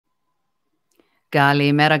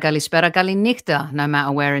Galimera, Galispera, Galinichta, no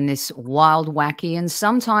matter where in this wild, wacky, and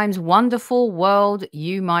sometimes wonderful world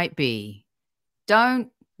you might be. Don't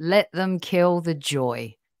let them kill the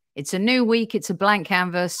joy. It's a new week, it's a blank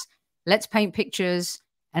canvas. Let's paint pictures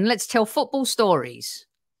and let's tell football stories.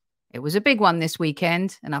 It was a big one this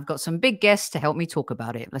weekend, and I've got some big guests to help me talk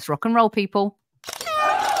about it. Let's rock and roll, people.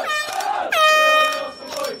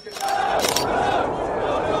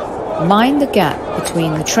 Mind the gap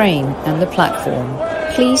between the train and the platform.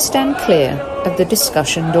 Please stand clear of the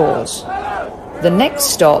discussion doors. The next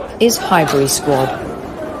stop is Highbury Squad.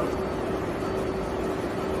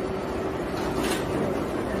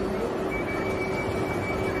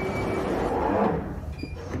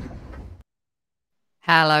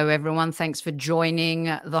 Hello, everyone. Thanks for joining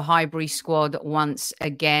the Highbury Squad once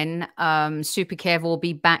again. Super Kev will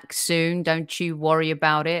be back soon. Don't you worry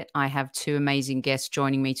about it. I have two amazing guests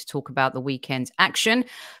joining me to talk about the weekend's action.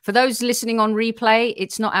 For those listening on replay,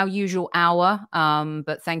 it's not our usual hour,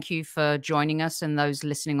 but thank you for joining us, and those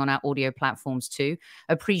listening on our audio platforms too.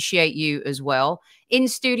 Appreciate you as well. In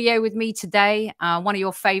studio with me today, one of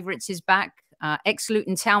your favorites is back.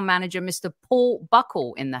 Ex-Luton town manager, Mr. Paul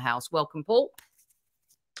Buckle in the house. Welcome, Paul.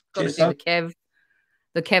 Got to do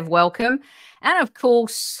the Kev welcome. And of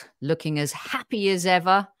course, looking as happy as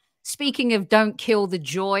ever. Speaking of don't kill the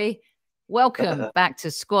joy, welcome back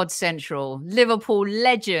to Squad Central. Liverpool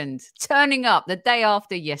legend turning up the day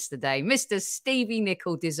after yesterday. Mr. Stevie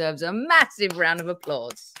Nicol deserves a massive round of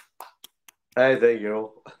applause. Hey, there you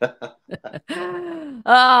go.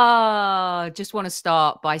 Just want to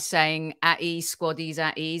start by saying at ease, squaddies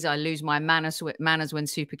at ease. I lose my manners when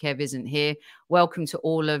Super Kev isn't here. Welcome to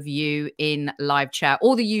all of you in live chat.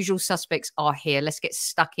 All the usual suspects are here. Let's get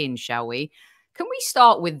stuck in, shall we? Can we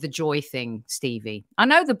start with the joy thing, Stevie? I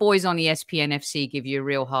know the boys on ESPN FC give you a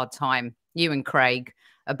real hard time, you and Craig,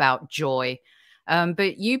 about joy.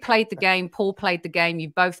 But you played the game, Paul played the game, you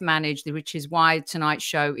both managed, which is why tonight's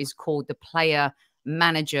show is called the Player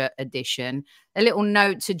Manager Edition. A little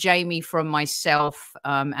note to Jamie from myself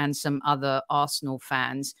and some other Arsenal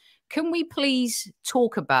fans. Can we please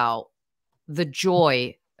talk about the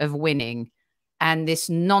joy of winning and this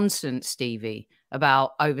nonsense, Stevie,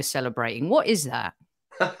 about over-celebrating? What is that?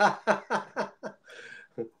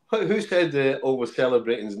 Who said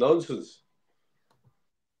over-celebrating is nonsense?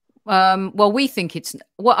 Well, we think it's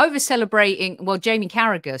over-celebrating. Well, Jamie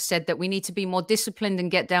Carragher said that we need to be more disciplined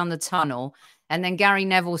and get down the tunnel. And then Gary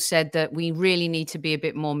Neville said that we really need to be a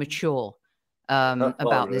bit more mature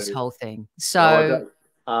about this whole thing. So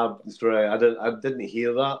that's right. I didn't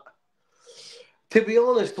hear that. To be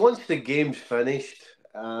honest, once the game's finished,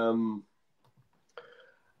 I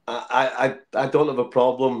don't have a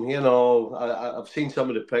problem. You know, I've seen some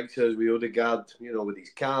of the pictures with Odegaard, you know, with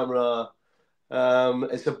his camera.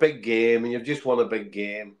 It's a big game, and you've just won a big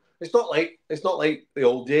game. It's not like the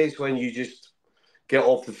old days when you just get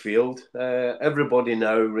off the field. Everybody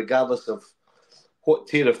now, regardless of what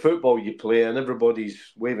tier of football you play, and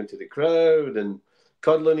everybody's waving to the crowd and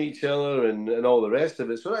cuddling each other and all the rest of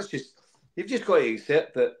it. So that's just, you've just got to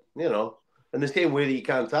accept that, you know, in the same way that you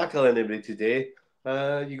can't tackle anybody today,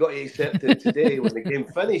 you got to accept that today when the game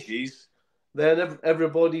finishes, then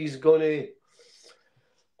everybody's going to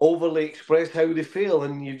overly express how they feel,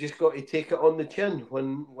 and you've just got to take it on the chin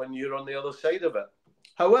when you're on the other side of it.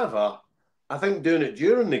 However, I think doing it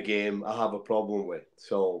during the game, I have a problem with.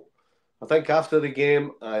 So I think after the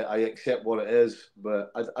game, I accept what it is,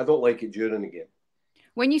 but I don't like it during the game.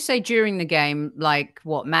 When you say during the game, like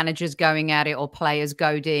what, managers going at it or players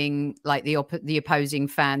goading like the opposing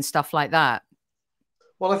fans, stuff like that?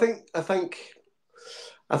 Well, I think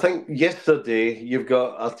yesterday you've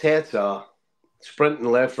got Arteta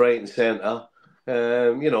sprinting left, right, and centre.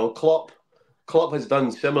 You know, Klopp has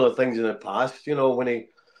done similar things in the past. You know,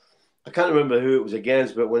 I can't remember who it was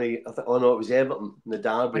against, but it was Everton in the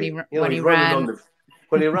derby. When he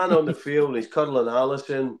ran on the field, he's cuddling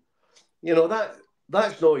Alisson. You know,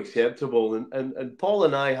 that's not acceptable. And Paul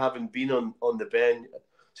and I, having been on the bench,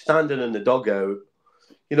 standing in the dugout,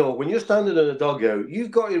 you know, when you're standing in the dugout, you've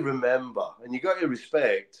got to remember and you've got to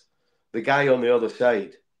respect the guy on the other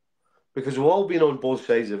side. Because we've all been on both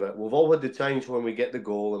sides of it. We've all had the times when we get the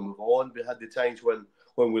goal, and we've all had the times when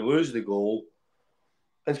we lose the goal.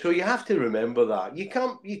 And so you have to remember that. You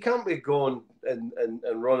can't be going and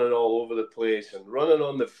running all over the place and running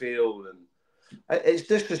on the field. And it's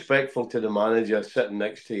disrespectful to the manager sitting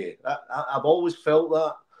next to you. I've always felt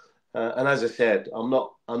that. And as I said, I'm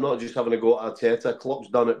not just having a go at Arteta. Klopp's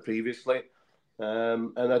done it previously.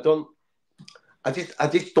 And I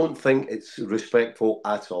just don't think it's respectful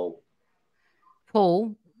at all.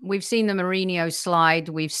 Paul, We've seen the Mourinho slide.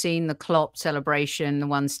 We've seen the Klopp celebration, the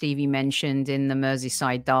one Stevie mentioned in the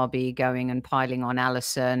Merseyside derby, going and piling on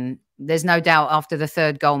Alisson. There's no doubt after the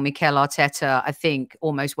third goal, Mikel Arteta, I think,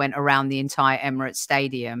 almost went around the entire Emirates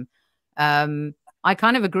Stadium. I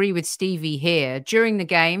kind of agree with Stevie here. During the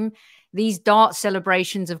game, these dart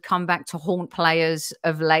celebrations have come back to haunt players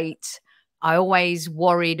of late. I always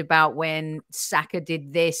worried about when Saka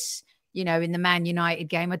did this, you know, in the Man United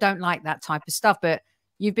game. I don't like that type of stuff, but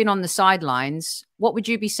you've been on the sidelines. What would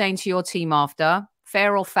you be saying to your team after?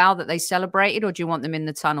 Fair or foul that they celebrated, or do you want them in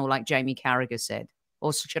the tunnel like Jamie Carragher said?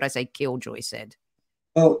 Or should I say Killjoy said?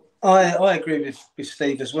 Well, I agree with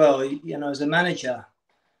Steve as well. You know, as a manager,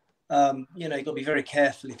 you know, you've got to be very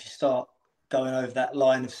careful if you start going over that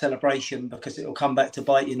line of celebration, because it will come back to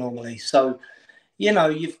bite you normally. So, you know,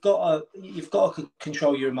 you've got to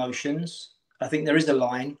control your emotions. I think there is a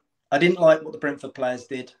line. I didn't like what the Brentford players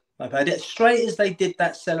did. Straight as they did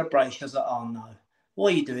that celebration, I was like, oh no,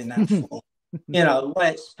 what are you doing that for? You know, we're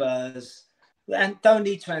at Spurs, and don't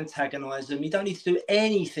need to antagonise them. You don't need to do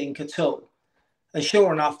anything at all. And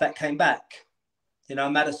sure enough, that came back. You know,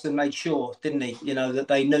 Maddison made sure, didn't he? You know, that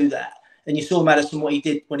they knew that. And you saw Maddison, what he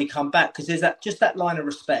did when he come back, because there's that line of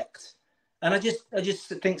respect. And I just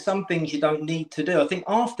think some things you don't need to do. I think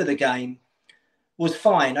after the game was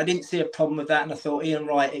fine. I didn't see a problem with that. And I thought Ian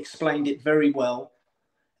Wright explained it very well.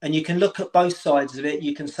 And you can look at both sides of it.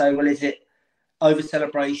 You can say, well, is it over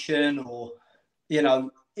celebration, or, you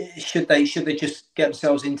know, should they just get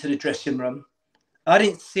themselves into the dressing room? I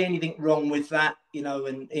didn't see anything wrong with that, you know.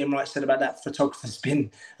 And Ian Wright said about that photographer's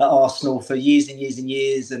been at Arsenal for years and years and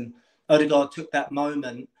years, and Odegaard took that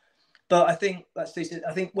moment. But I think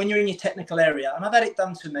when you're in your technical area, and I've had it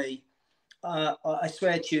done to me, I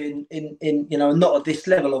swear to you, in you know, not at this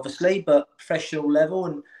level obviously, but professional level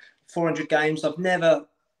and 400 games, I've never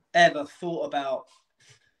ever thought about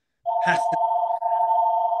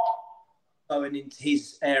going into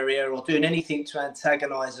his area or doing anything to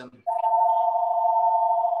antagonise him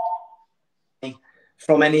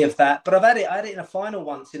from any of that. But I had it in a final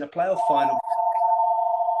once, in a playoff final.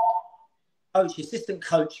 Assistant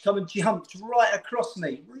coach come and jumped right across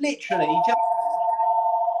me. Literally, he jumped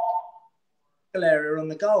area on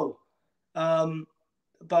the goal.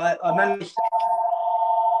 But I managed to,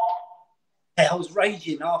 I was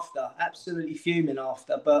raging after, absolutely fuming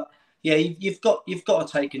after. But yeah, you've got to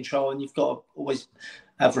take control, and you've got to always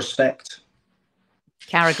have respect.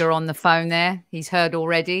 Carragher on the phone there. He's heard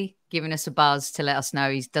already, giving us a buzz to let us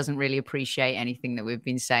know he doesn't really appreciate anything that we've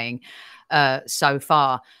been saying so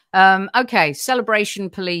far. Okay,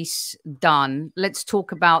 celebration police done. Let's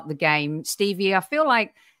talk about the game. Stevie, I feel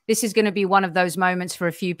like this is going to be one of those moments for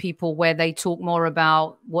a few people where they talk more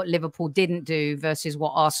about what Liverpool didn't do versus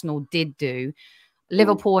what Arsenal did do.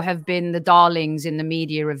 Liverpool have been the darlings in the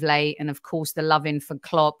media of late, and of course the loving for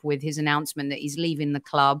Klopp with his announcement that he's leaving the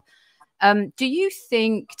club. Do you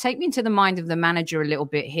think, take me into the mind of the manager a little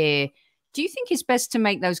bit here, do you think it's best to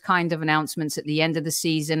make those kind of announcements at the end of the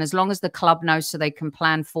season, as long as the club knows so they can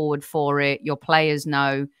plan forward for it, your players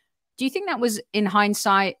know? Do you think that was, in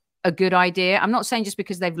hindsight, a good idea? I'm not saying just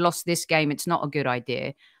because they've lost this game, it's not a good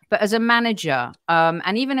idea. But as a manager,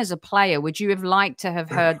 and even as a player, would you have liked to have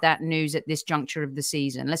heard that news at this juncture of the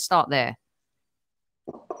season? Let's start there.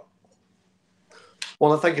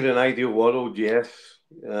 Well, I think in an ideal world, yes.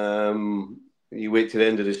 You wait to the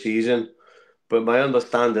end of the season. But my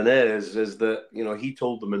understanding is that, you know, he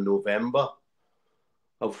told them in November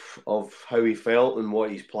of how he felt and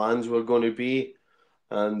what his plans were going to be.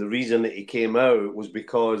 And the reason that he came out was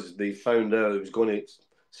because they found out it was going to,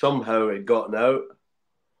 somehow it gotten out.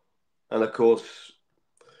 And of course,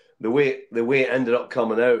 the way it ended up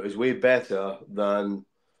coming out is way better than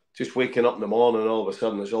just waking up in the morning and all of a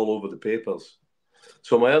sudden it's all over the papers.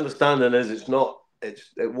 So my understanding is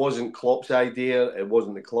it wasn't Klopp's idea, it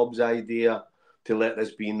wasn't the club's idea to let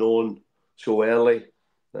this be known so early.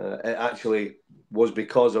 It actually was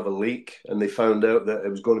because of a leak, and they found out that it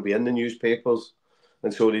was going to be in the newspapers,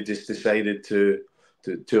 and so they just decided to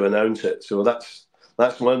announce it. So that's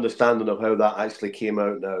my understanding of how that actually came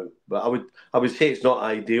out now. But I would say it's not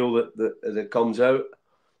ideal that it comes out.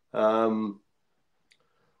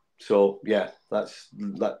 So yeah, that's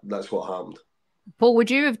what happened. Paul, would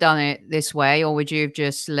you have done it this way, or would you have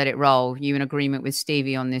just let it roll? You in agreement with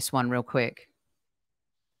Stevie on this one, real quick?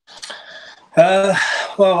 Well,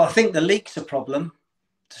 I think the leak's a problem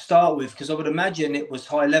to start with, because I would imagine it was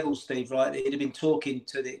high level, Steve, right? He'd have been talking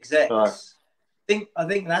to the execs. Right. I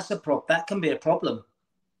think that's a problem. That can be a problem,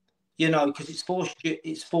 you know, because it's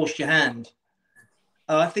forced your hand.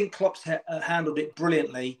 I think Klopp's handled it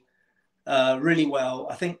brilliantly, really well.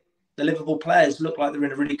 I think the Liverpool players look like they're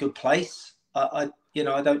in a really good place. I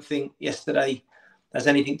don't think yesterday has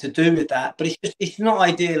anything to do with that, but it's not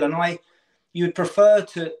ideal. And you would prefer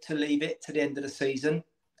to leave it to the end of the season.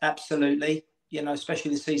 Absolutely. Especially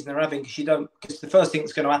the season they're having, because the first thing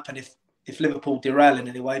that's going to happen if Liverpool derail in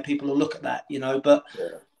any way, people will look at that, but Yeah.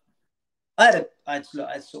 I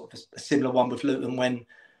had sort of a similar one with Luton when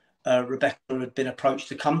Rebecca had been approached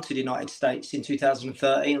to come to the United States in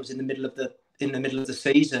 2013. It was in the middle of the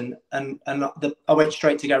season, and I went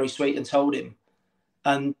straight to Gary Sweet and told him,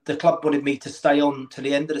 and the club wanted me to stay on to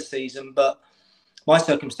the end of the season, but my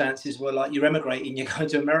circumstances were like, you're emigrating, you're going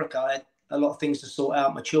to America. I had a lot of things to sort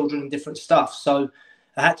out, my children and different stuff, so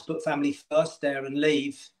I had to put family first there and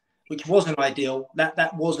leave, which wasn't ideal.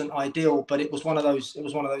 That wasn't ideal, but it was one of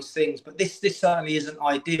those things. But this certainly isn't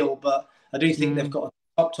ideal, but I do think they've got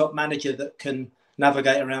a top manager that can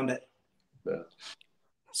navigate around it. Yeah.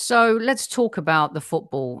 So let's talk about the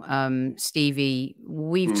football, Stevie.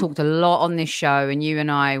 We've talked a lot on this show, and you and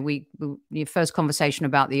I, your first conversation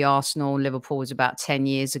about the Arsenal Liverpool was about 10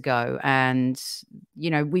 years ago, and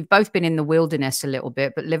we've both been in the wilderness a little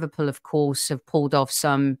bit, but Liverpool, of course, have pulled off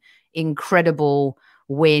some incredible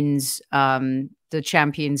wins. The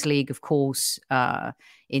Champions League, of course,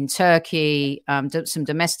 in Turkey, some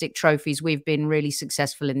domestic trophies. We've been really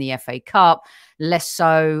successful in the FA Cup, less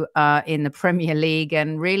so in the Premier League,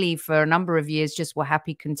 and really for a number of years just were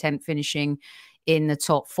happy, content finishing in the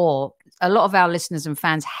top four. A lot of our listeners and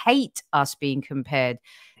fans hate us being compared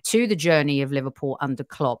to the journey of Liverpool under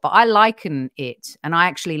Klopp, but I liken it, and I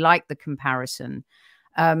actually like the comparison.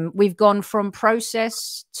 We've gone from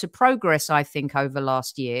process to progress, I think, over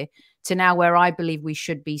last year to now where I believe we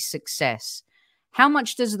should be success. How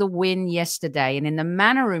much does the win yesterday, and in the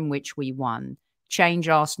manner in which we won, change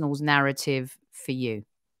Arsenal's narrative for you?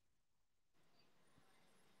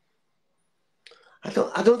 I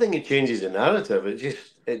don't think it changes the narrative.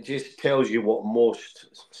 It just tells you what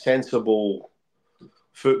most sensible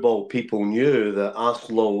football people knew, that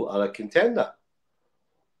Arsenal are a contender.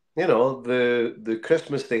 The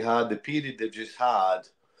Christmas they had, the period they just had,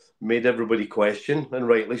 made everybody question, and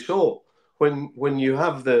rightly so. When you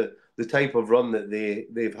have the type of run that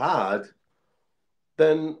they've had,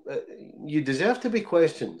 then you deserve to be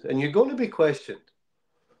questioned, and you're going to be questioned.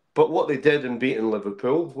 But what they did in beating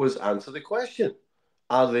Liverpool was answer the question.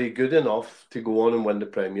 Are they good enough to go on and win the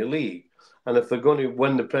Premier League? And if they're going to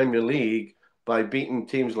win the Premier League by beating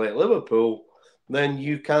teams like Liverpool, then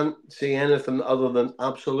you can't say anything other than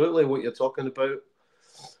absolutely what you're talking about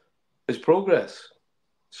is progress.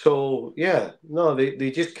 So,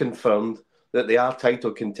 they just confirmed that they are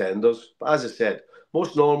title contenders. But as I said,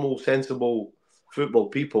 most normal, sensible football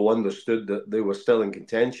people understood that they were still in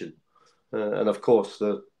contention. And of course,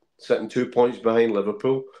 they're sitting 2 points behind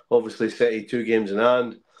Liverpool. Obviously, City 2 games in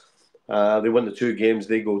hand. They win the 2 games,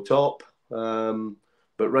 they go top.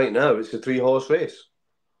 But right now, it's a 3-horse race.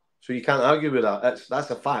 So you can't argue with that.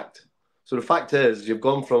 That's a fact. So the fact is, you've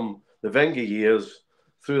gone from the Wenger years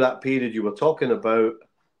through that period you were talking about,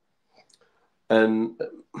 and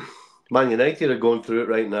Man United are going through it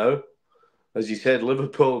right now. As you said,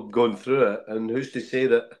 Liverpool going through it. And who's to say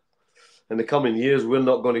that in the coming years we're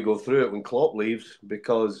not going to go through it when Klopp leaves,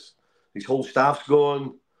 because his whole staff's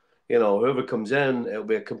gone. Whoever comes in,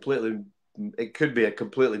 it could be a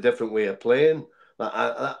completely different way of playing.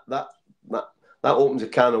 That opens a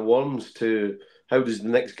can of worms to how does the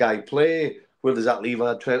next guy play? Where does that leave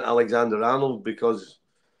Trent Alexander-Arnold because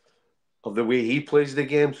of the way he plays the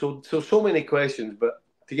game? So many questions. But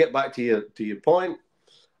to get back to your point,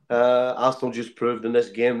 Arsenal just proved in this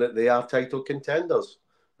game that they are title contenders,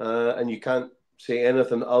 and you can't say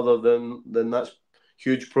anything other than that's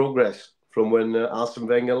huge progress from when Arsene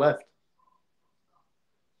Wenger left.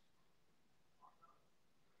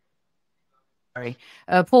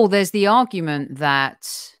 Paul, there's the argument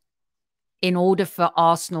that in order for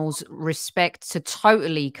Arsenal's respect to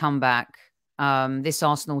totally come back, this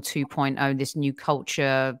Arsenal 2.0, this new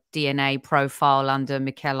culture, DNA profile under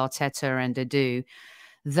Mikel Arteta and Edu,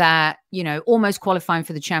 that, almost qualifying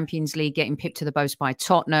for the Champions League, getting pipped to the post by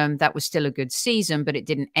Tottenham, that was still a good season, but it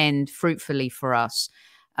didn't end fruitfully for us.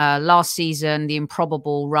 Last season, the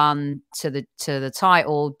improbable run to the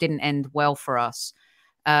title didn't end well for us.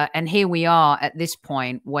 And here we are at this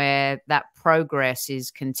point where that progress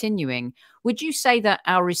is continuing. Would you say that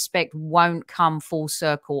our respect won't come full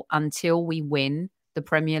circle until we win the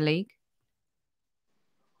Premier League?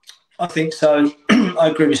 I think so. I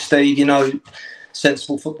agree with Steve,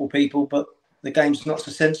 sensible football people, but the game's not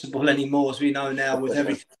so sensible anymore, as we know now, with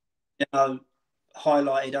everything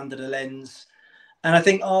highlighted under the lens. And I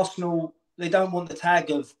think Arsenal, they don't want the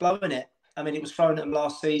tag of blowing it. I mean, it was thrown at them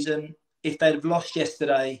last season. If they'd have lost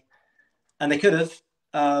yesterday, and they could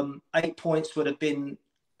have, 8 points would have been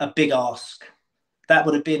a big ask. That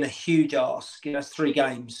would have been a huge ask. You know, it's 3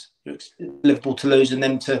 games, Liverpool to lose and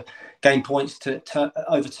them to gain points to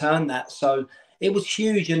overturn that. So it was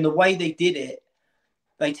huge. And the way they did it,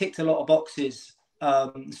 they ticked a lot of boxes.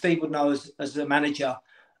 Steve would know as a manager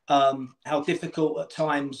how difficult at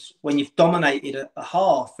times when you've dominated a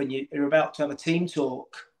half and you're about to have a team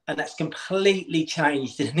talk, and that's completely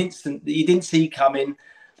changed in an instant that you didn't see coming.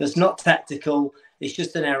 That's not tactical. It's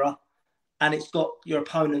just an error. And it's got your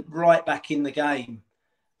opponent right back in the game.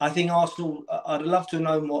 I think Arsenal, I'd love to have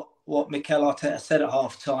known what Mikel Arteta said at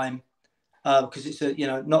half-time, because it's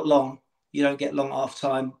not long. You don't get long at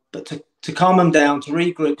half-time. But to calm them down, to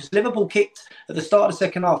regroup, because Liverpool kicked at the start of the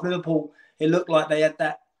second half. Liverpool, it looked like they had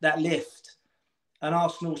that lift. And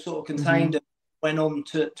Arsenal sort of contained them, went on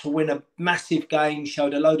to win a massive game,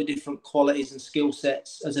 showed a load of different qualities and skill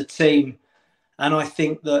sets as a team. And I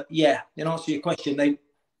think that, in answer to your question, they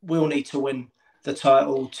will need to win the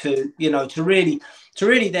title to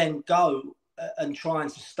really then go and try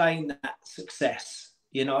and sustain that success.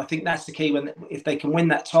 I think that's the key. If they can win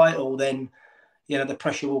that title, then the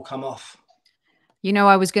pressure will come off.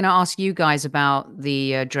 I was going to ask you guys about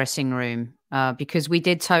the dressing room because we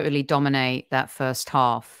did totally dominate that first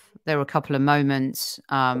half. There were a couple of moments.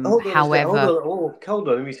 However, hold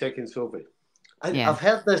on a wee second, Sophie. I've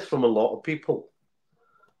heard this from a lot of people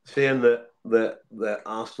saying that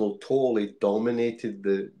Arsenal totally dominated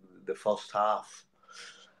the first half.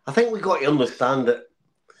 I think we've got to understand that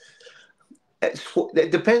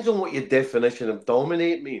it depends on what your definition of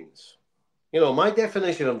dominate means. My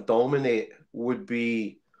definition of dominate would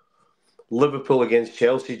be Liverpool against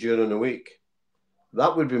Chelsea during the week.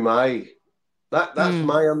 That would be that's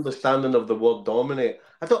my understanding of the word dominate.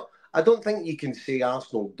 I don't think you can say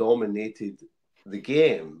Arsenal dominated the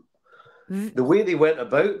game. The way they went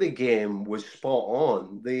about the game was spot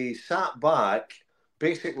on. They sat back.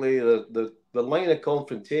 Basically, the line of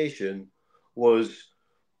confrontation was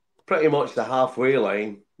pretty much the halfway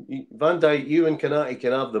line. Van Dijk, you and Kanate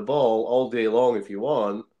can have the ball all day long if you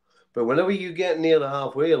want, but whenever you get near the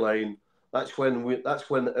halfway line, that's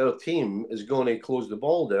when our team is going to close the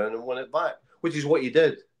ball down and win it back, which is what you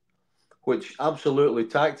did, which absolutely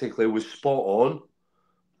tactically was spot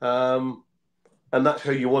on. And that's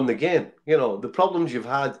how you won the game. The problems you've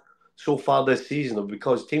had so far this season are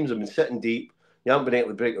because teams have been sitting deep. You haven't been able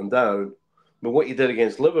to break them down. But what you did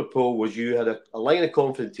against Liverpool was you had a line of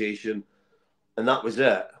confrontation, and that was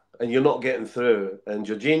it. And you're not getting through. And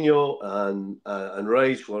Jorginho and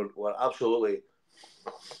Rice were absolutely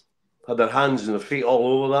had their hands and their feet all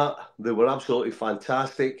over that. They were absolutely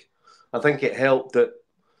fantastic. I think it helped that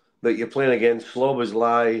you're playing against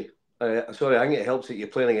Szoboszlai. I think it helps that you're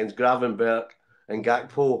playing against Gravenberch and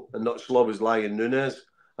Gakpo and not Szoboszlai and Nunes.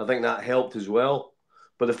 I think that helped as well.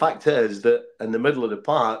 But the fact is that in the middle of the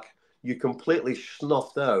park, you completely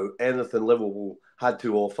snuffed out anything Liverpool had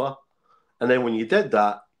to offer. And then when you did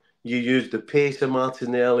that, you used the pace of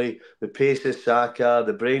Martinelli, the pace of Saka,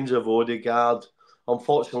 the brains of Odegaard.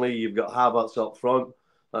 Unfortunately, you've got Havertz up front.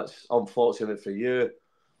 That's unfortunate for you.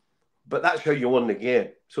 But that's how you won the game.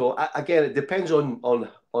 So, again, it depends on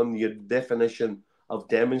your definition of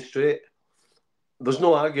demonstrate. There's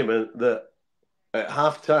no argument that at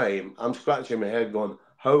half-time, I'm scratching my head going,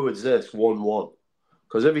 how is this 1-1?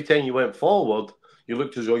 Because every time you went forward, you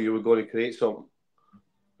looked as though you were going to create something.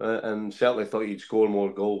 And certainly thought you'd score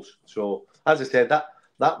more goals. So, as I said,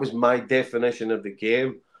 that was my definition of the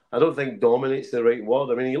game. I don't think dominate's the right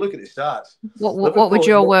word. I mean, you look at the stats. What would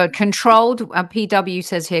your word? Controlled? PW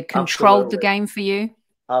says here, controlled the game for you?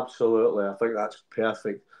 Absolutely. I think that's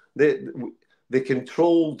perfect. They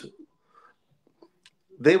controlled...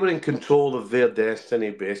 They were in control of their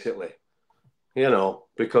destiny, basically,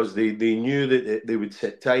 because they knew that they would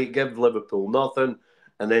sit tight, give Liverpool nothing,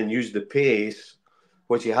 and then use the pace,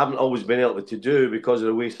 which you haven't always been able to do because of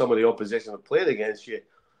the way some of the opposition have played against you.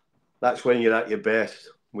 That's when you're at your best,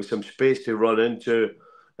 with some space to run into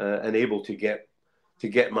and able to get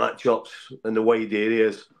matchups in the wide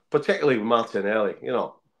areas, particularly with Martinelli.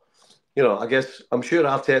 I guess I'm sure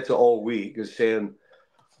Arteta all week is saying,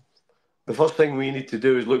 the first thing we need to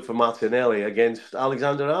do is look for Martinelli against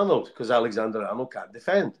Alexander-Arnold because Alexander-Arnold can't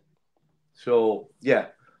defend. So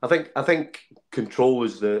I think control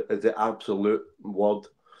is the absolute word.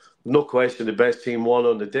 No question, the best team won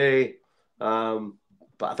on the day, but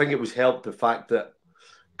I think it was helped the fact that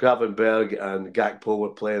Gravenberch and Gakpo were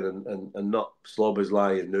playing and not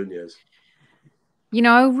Szoboszlai and Nunes.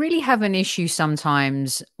 I really have an issue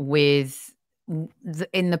sometimes with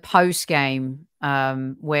in the post game,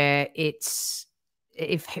 where it's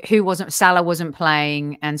if who wasn't Salah wasn't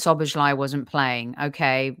playing and Szoboszlai wasn't playing.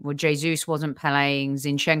 Okay, well Jesus wasn't playing,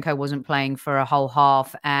 Zinchenko wasn't playing for a whole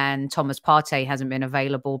half, and Thomas Partey hasn't been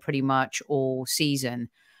available pretty much all season.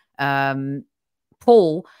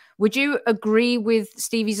 Paul, would you agree with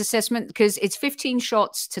Stevie's assessment? Because it's 15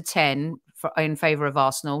 shots to 10 in favour of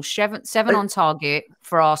Arsenal, seven on target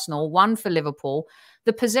for Arsenal, 1 for Liverpool.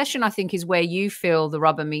 The possession, I think, is where you feel the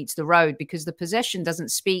rubber meets the road, because the possession doesn't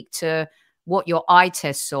speak to what your eye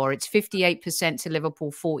test saw. It's 58% to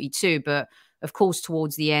Liverpool, 42%. But of course,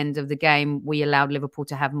 towards the end of the game, we allowed Liverpool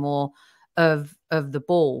to have more of the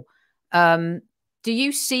ball. Do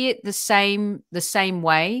you see it the same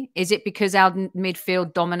way? Is it because our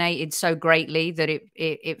midfield dominated so greatly that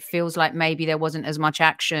it feels like maybe there wasn't as much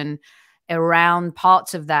action around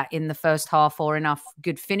parts of that in the first half, or enough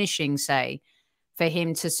good finishing, say, for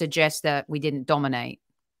him to suggest that we didn't dominate?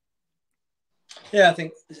 Yeah, I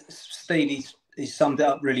think Steve, he's summed it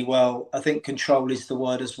up really well. I think control is the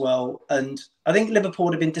word as well. And I think Liverpool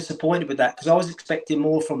would have been disappointed with that, because I was expecting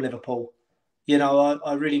more from Liverpool. You know,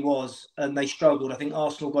 I really was. And they struggled. I think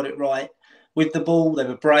Arsenal got it right. With the ball, they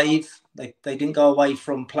were brave. They didn't go away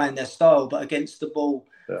from playing their style, but against the ball,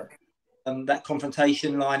 that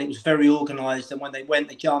confrontation line, it was very organised. And when they went,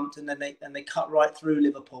 they jumped, and then they cut right through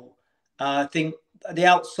Liverpool. I think the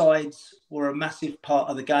outsides were a massive part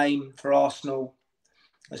of the game for Arsenal.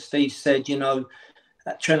 As Steve said, you know,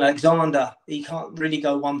 Trent Alexander, he can't really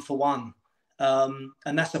go 1-for-1.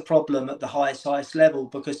 And that's a problem at the highest level,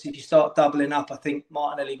 because if you start doubling up, I think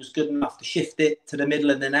Martinelli was good enough to shift it to the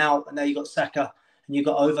middle and then out. And now you've got Saka and you've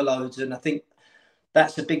got overloads. And I think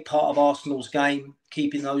that's a big part of Arsenal's game,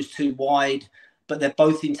 keeping those two wide. But they're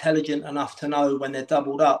both intelligent enough to know when they're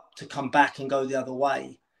doubled up to come back and go the other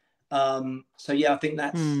way. So yeah, I think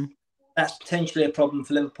that's potentially a problem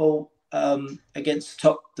for Liverpool against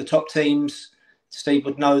the top teams. Steve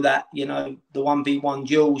would know that, you know, the 1v1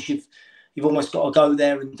 duels, you've almost got to go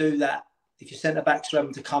there and do that. If your centre backs are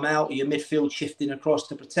having to come out, or your midfield shifting across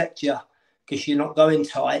to protect you because you're not going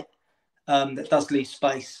tight, that does leave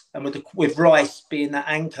space. And with Rice being that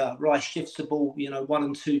anchor, Rice shifts the ball, you know, 1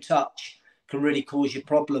 and 2 touch, can really cause you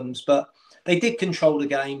problems. But they did control the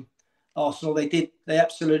game. Arsenal, they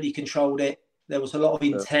absolutely controlled it. There was a lot of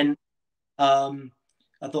intent.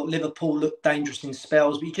 I thought Liverpool looked dangerous in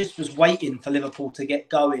spells, but you just was waiting for Liverpool to get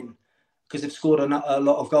going, because they've scored a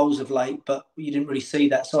lot of goals of late, but you didn't really see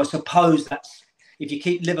that. So I suppose that's, if you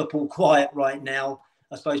keep Liverpool quiet right now,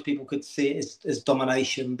 I suppose people could see it as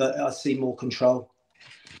domination, but I see more control.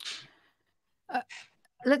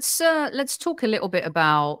 Let's talk a little bit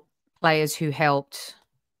about players who helped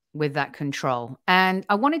with that control. And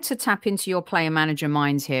I wanted to tap into your player manager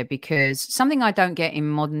minds here, because something I don't get in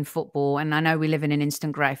modern football, and I know we live in an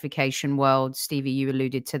instant gratification world, Stevie, you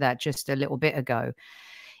alluded to that just a little bit ago,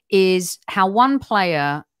 is how one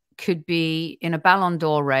player could be in a Ballon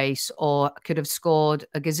d'Or race, or could have scored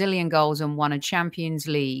a gazillion goals and won a Champions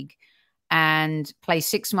League, and play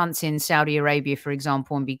 6 months in Saudi Arabia, for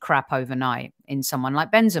example, and be crap overnight, in someone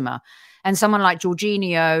like Benzema. And someone like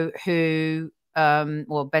Jorginho, who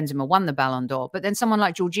well, Benzema won the Ballon d'Or, but then someone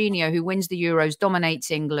like Jorginho, who wins the Euros, dominates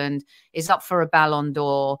England, is up for a Ballon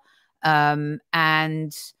d'Or,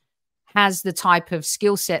 and has the type of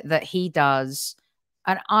skill set that he does.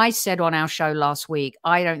 And I said on our show last week,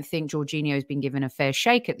 I don't think Jorginho has been given a fair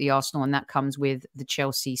shake at the Arsenal, and that comes with the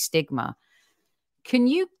Chelsea stigma. Can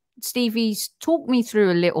you, Stevie, talk me through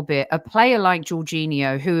a little bit, a player like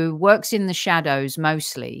Jorginho, who works in the shadows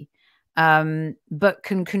mostly, but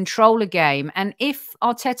can control a game? And if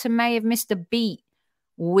Arteta may have missed a beat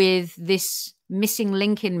with this missing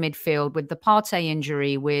link in midfield, with the Partey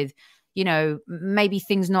injury, with, you know, maybe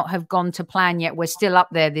things not have gone to plan yet, we're still up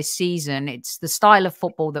there this season. It's the style of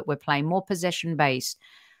football that we're playing, more possession-based.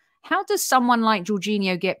 How does someone like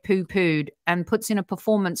Jorginho get poo-pooed and puts in a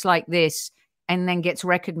performance like this and then gets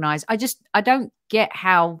recognised? I don't get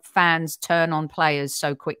how fans turn on players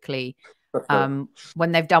so quickly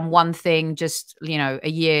when they've done one thing just, you know, a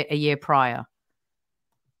year prior.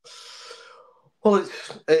 Well,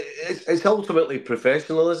 it's ultimately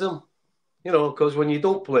professionalism, you know, because when you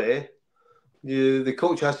don't play, the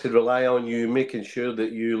coach has to rely on you making sure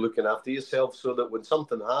that you're looking after yourself, so that when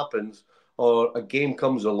something happens or a game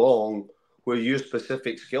comes along where your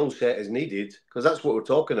specific skill set is needed, because that's what we're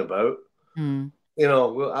talking about. You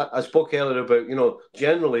know, I spoke earlier about, you know,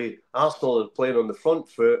 generally Arsenal are playing on the front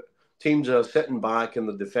foot, teams are sitting back and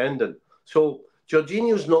they're defending. So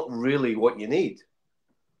Jorginho's not really what you need.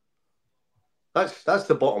 That's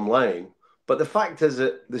the bottom line. But the fact is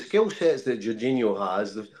that the skill sets that Jorginho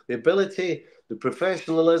has, the ability, the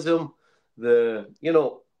professionalism, as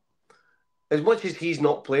much as he's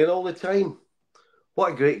not playing all the time,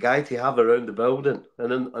 what a great guy to have around the building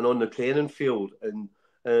and on the training field and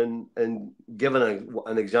giving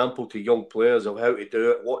an example to young players of how to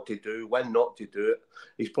do it, what to do, when not to do it.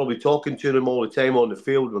 He's probably talking to them all the time on the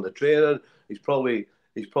field when they're training. He's probably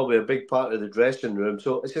a big part of the dressing room.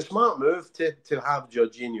 So it's a smart move to have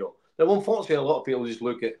Jorginho. Now, unfortunately, a lot of people just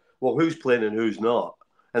look at, well, who's playing and who's not.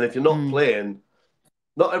 And if you're not playing,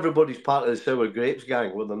 not everybody's part of the sour grapes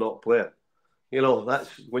gang when they're not playing. You know, that's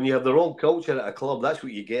when you have the wrong culture at a club, that's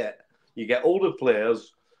what you get. You get older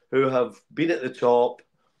players who have been at the top,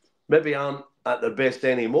 maybe aren't at their best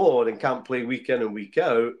anymore and can't play week in and week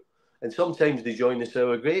out. And sometimes they join the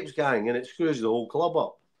sour grapes gang and it screws the whole club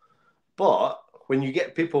up. But when you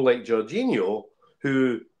get people like Jorginho,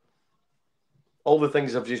 who all the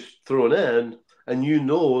things I've just thrown in, and you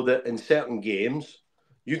know that in certain games,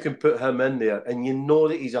 you can put him in there and you know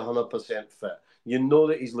that he's 100% fit. You know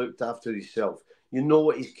that he's looked after himself. You know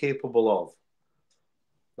what he's capable of.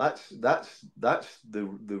 That's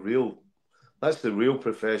the real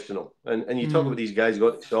professional. And you talk about these guys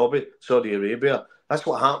going to Saudi Arabia. That's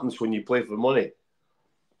what happens when you play for money.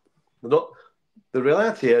 The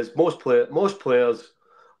reality is most players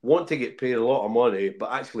want to get paid a lot of money,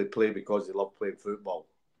 but actually play because they love playing football.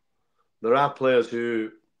 There are players who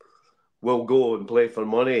will go and play for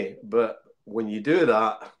money, but when you do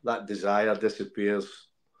that, that desire disappears.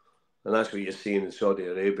 And that's what you're seeing in Saudi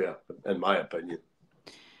Arabia, in my opinion.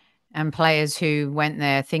 And players who went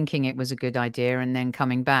there thinking it was a good idea and then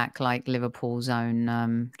coming back, like Liverpool's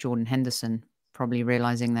own Jordan Henderson, probably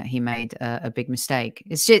realizing that he made a big mistake.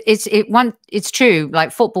 It's true.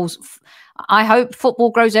 Like I hope football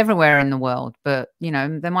grows everywhere in the world, but you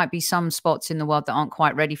know, there might be some spots in the world that aren't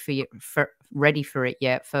quite ready for it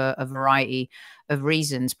yet for a variety of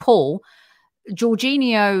reasons. Paul,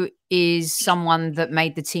 Jorginho is someone that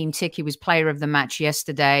made the team tick. He was player of the match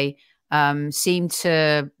yesterday. Seemed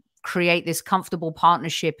to create this comfortable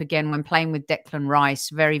partnership again when playing with Declan Rice.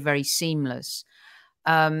 Very, very seamless.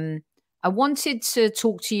 I wanted to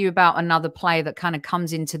talk to you about another player that kind of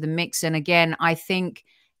comes into the mix. And again, I think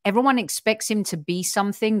everyone expects him to be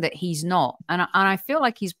something that he's not. And I feel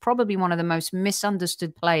like he's probably one of the most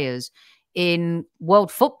misunderstood players in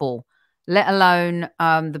world football, let alone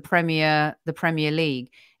the Premier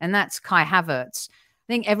League. And that's Kai Havertz. I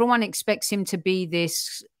think everyone expects him to be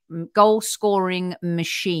this goal-scoring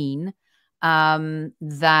machine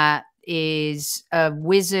that is a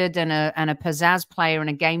wizard and a pizzazz player and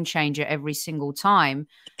a game changer every single time.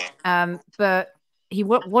 But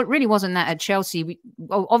what really wasn't that at Chelsea. We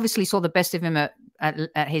obviously saw the best of him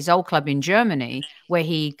at his old club in Germany, where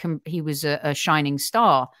he was a shining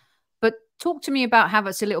star. But talk to me about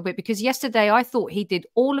Havertz a little bit, because yesterday I thought he did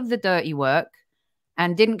all of the dirty work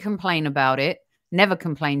and didn't complain about it, never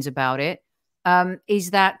complains about it.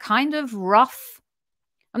 Is that kind of rough?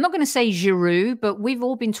 I'm not going to say Giroud, but we've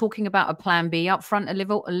all been talking about a plan B up front a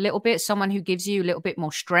little bit, someone who gives you a little bit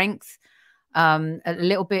more strength, a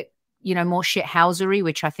little bit, you know, more shithousery,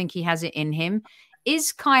 which I think he has it in him.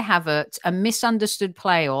 Is Kai Havertz a misunderstood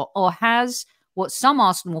player, or has what some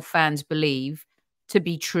Arsenal fans believe to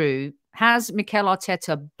be true? Has Mikel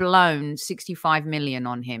Arteta blown 65 million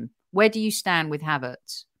on him? Where do you stand with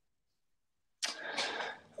Havertz?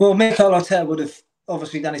 Well, Mikel Arteta would have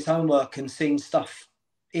obviously done his homework and seen stuff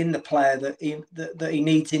in the player that he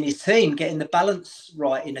needs in his team. Getting the balance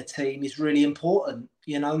right in a team is really important,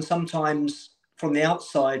 you know, and sometimes from the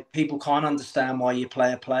outside, people can't understand why you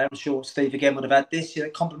play a player. I'm sure Steve again would have had this, you know,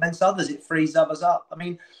 it complements others, it frees others up. I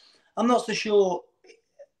mean, I'm not so sure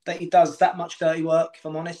that he does that much dirty work, if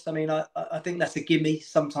I'm honest. I mean, I think that's a gimme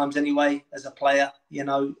sometimes anyway, as a player, you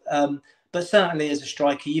know, but certainly as a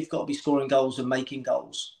striker, you've got to be scoring goals and making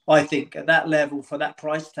goals. I think at that level, for that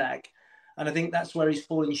price tag, and I think that's where he's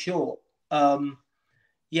falling short.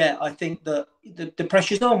 Yeah, I think that the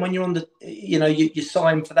pressure's on when you're on the, you know, you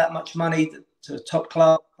sign for that much money to a top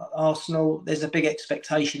club, Arsenal. There's a big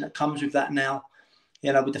expectation that comes with that now,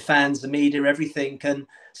 you know, with the fans, the media, everything. And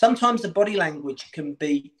sometimes the body language can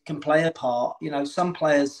play a part. You know, some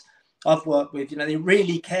players I've worked with, you know, they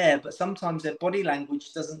really care, but sometimes their body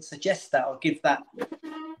language doesn't suggest that or give that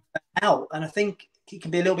out. And I think he can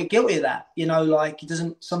be a little bit guilty of that, you know, like he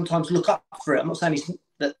doesn't sometimes look up for it. I'm not saying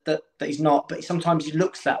that he's not, but sometimes he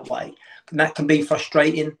looks that way. And that can be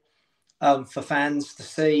frustrating for fans to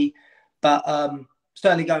see. But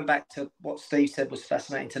certainly going back to what Steve said was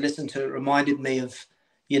fascinating to listen to. It reminded me of,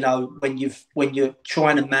 you know, when you're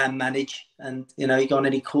trying to man manage, and, you know, you go on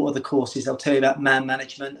any of the courses, they'll tell you about man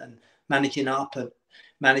management and managing up and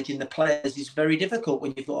managing the players is very difficult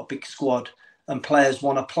when you've got a big squad and players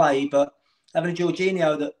want to play. But having a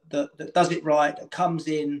Jorginho that does it right, that comes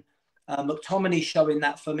in, McTominay's showing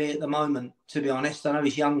that for me at the moment, to be honest. I know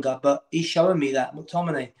he's younger, but he's showing me that,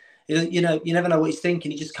 McTominay. You know, you never know what he's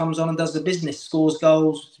thinking. He just comes on and does the business, scores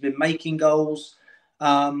goals, he's been making goals,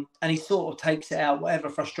 and he sort of takes it out, whatever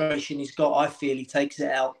frustration he's got, I feel he takes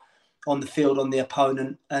it out on the field, on the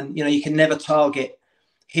opponent. And, you know, you can never target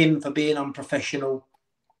him for being unprofessional.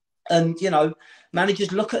 And, you know,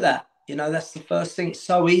 managers look at that. You know, that's the first thing. It's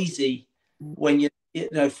so easy when you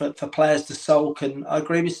know, for players to sulk. And I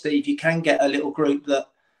agree with Steve, you can get a little group that,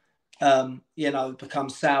 you know,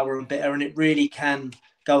 becomes sour and bitter, and it really can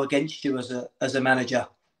go against you as a manager.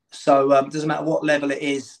 So it doesn't matter what level it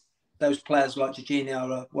is, those players like Jorginho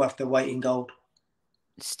are worth their weight in gold.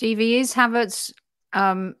 Stevie, is Havertz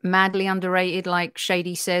madly underrated, like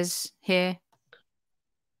Shady says here?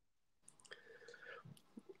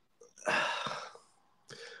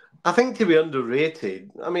 I think to be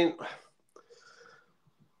underrated, I mean,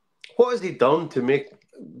 what has he done to make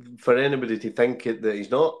for anybody to think that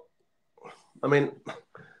he's not? I mean,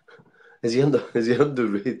 is he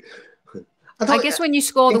underrated? I guess when you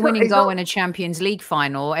score the winning goal in a Champions League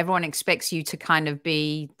final, everyone expects you to kind of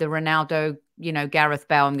be the Ronaldo, you know, Gareth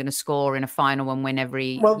Bale, I'm going to score in a final and win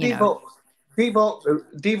every, Divock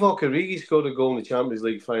Origi scored a goal in the Champions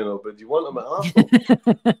League final, but do you want him at Arsenal?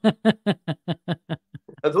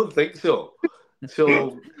 I don't think so.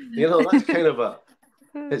 So, you know, that's kind of a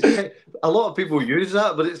lot of people use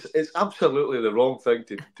that, but it's absolutely the wrong thing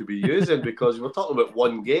to be using, because we're talking about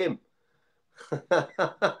one game.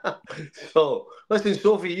 So, listen,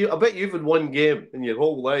 Sophie, I bet you've had one game in your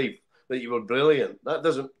whole life that you were brilliant. That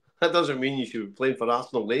doesn't mean you should be playing for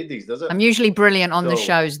Arsenal ladies, does it? I'm usually brilliant on the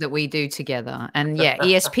shows that we do together. And yeah,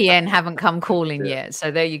 ESPN haven't come calling yet.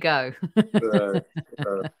 So there you go.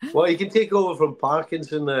 Well, he can take over from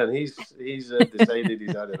Parkinson then. He's decided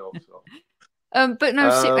he's had enough. So. But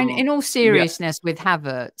no, in all seriousness, with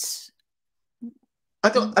Havertz, I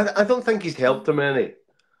don't think he's helped him any.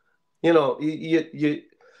 You know,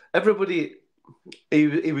 everybody.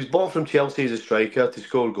 He was bought from Chelsea as a striker to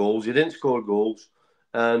score goals. He didn't score goals,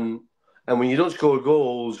 and when you don't score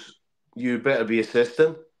goals, you better be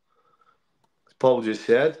assisting, as Paul just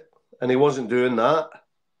said, and he wasn't doing that.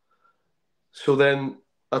 So then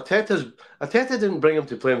Arteta didn't bring him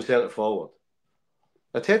to play him centre forward.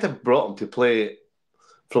 Arteta brought him to play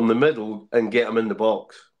from the middle and get him in the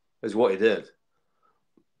box, is what he did.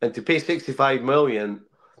 And to pay 65 million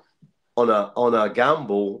on a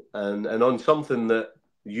gamble and on something that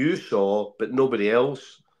you saw but nobody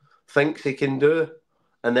else thinks he can do,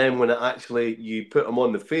 and then when it actually you put him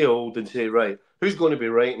on the field and say, right, who's going to be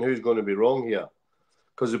right and who's going to be wrong here?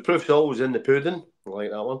 Because the proof's always in the pudding. I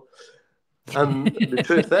like that one. And the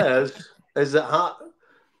truth is that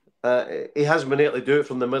he hasn't been able to do it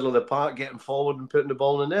from the middle of the park, getting forward and putting the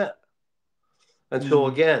ball in the net. And so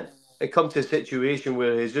again, it comes to a situation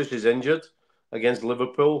where Jesus is injured against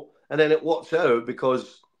Liverpool, and then it works out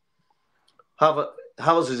because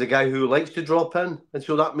Havertz is a guy who likes to drop in, and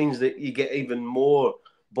so that means that you get even more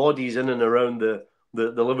bodies in and around the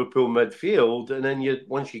Liverpool midfield, and then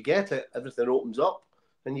once you get it, everything opens up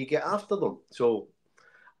and you get after them. So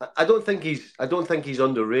I don't think he's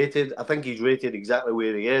underrated. I think he's rated exactly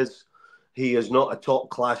where he is. He is not a top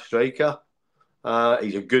class striker.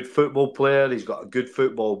 He's a good football player. He's got a good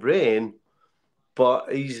football brain,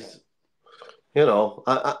 but he's, you know,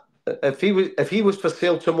 if he was for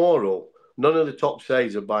sale tomorrow, none of the top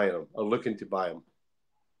sides are buying him, are looking to buy him.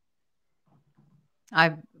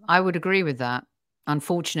 I would agree with that.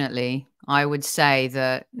 Unfortunately, I would say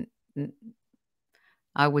that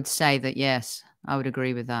yes, I would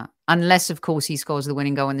agree with that. Unless, of course, he scores the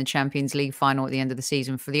winning goal in the Champions League final at the end of the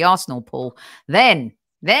season for the Arsenal, Paul. Then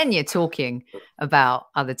you're talking about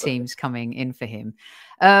other teams coming in for him.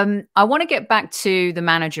 I want to get back to the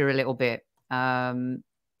manager a little bit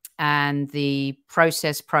and the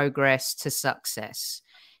progress to success.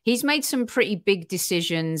 He's made some pretty big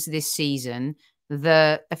decisions this season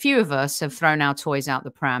that a few of us have thrown our toys out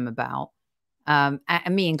the pram about, and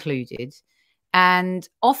me included. And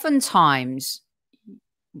oftentimes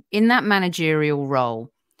in that managerial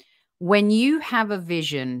role, when you have a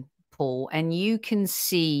vision, Paul, and you can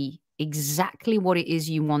see exactly what it is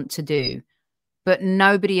you want to do, but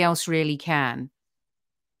nobody else really can,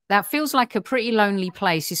 that feels like a pretty lonely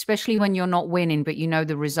place, especially when you're not winning, but you know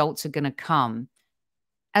the results are going to come.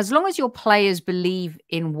 As long as your players believe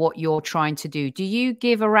in what you're trying to do, do you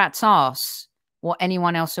give a rat's ass what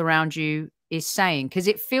anyone else around you is saying? Because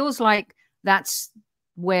it feels like that's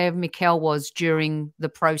where Mikel was during the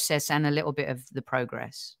process and a little bit of the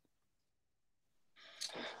progress?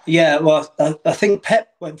 Yeah, well, I think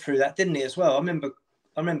Pep went through that, didn't he, as well? I remember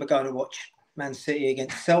going to watch Man City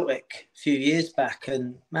against Celtic a few years back,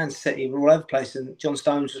 and Man City were all over the place, and John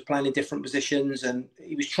Stones was playing in different positions, and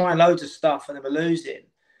he was trying loads of stuff, and they were losing.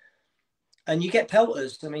 And you get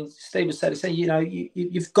pelters. I mean, Steve was saying, you know,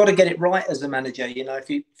 you've got to get it right as a manager. You know, if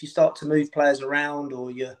you start to move players around, or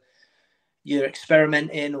you're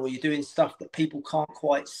experimenting, or you're doing stuff that people can't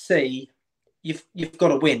quite see, you've got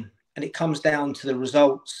to win. And it comes down to the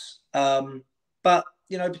results. But,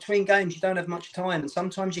 you know, between games, you don't have much time. And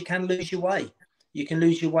sometimes you can lose your way. You can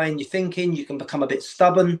lose your way in your thinking. You can become a bit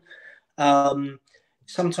stubborn.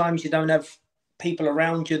 Sometimes you don't have people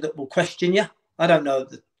around you that will question you. I don't know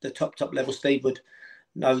the top level. Steve would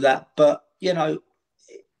know that. But, you know,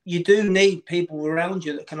 you do need people around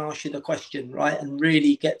you that can ask you the question, right? And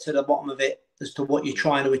really get to the bottom of it as to what you're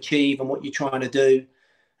trying to achieve and what you're trying to do.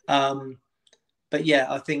 But yeah,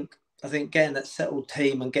 I think getting that settled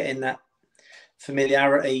team and getting that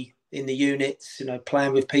familiarity in the units, you know,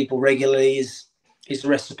 playing with people regularly is the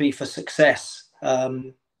recipe for success.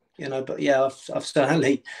 You know, but yeah, I've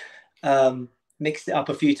certainly mixed it up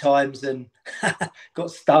a few times and got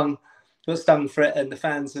stung for it. And the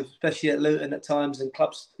fans, especially at Luton at times, and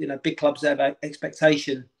clubs, you know, big clubs that have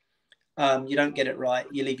expectation. You don't get it right,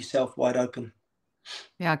 you leave yourself wide open.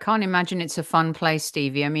 Yeah, I can't imagine it's a fun place,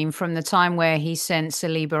 Stevie. I mean, from the time where he sent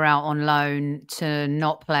Saliba out on loan to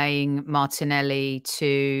not playing Martinelli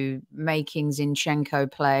to making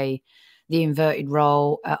Zinchenko play the inverted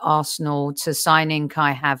role at Arsenal to signing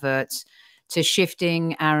Kai Havertz to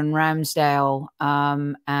shifting Aaron Ramsdale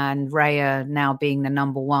and Raya now being the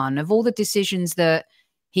number one. Of all the decisions that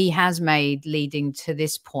he has made leading to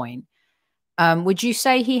this point, would you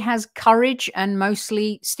say he has courage and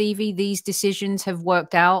mostly, Stevie, these decisions have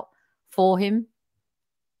worked out for him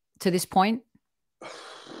to this point?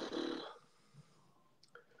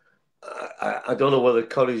 I don't know whether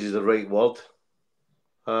courage is the right word.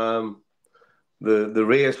 The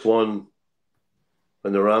Reyes one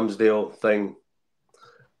and the Ramsdale thing,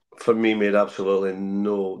 for me, made absolutely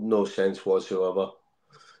no sense whatsoever.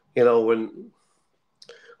 You know, when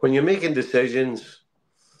you're making decisions,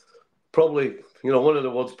 probably, you know, one of the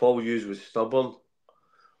words Paul used was stubborn.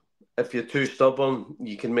 If you're too stubborn,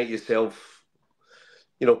 you can make yourself,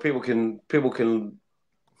 you know, you can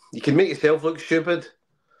make yourself look stupid.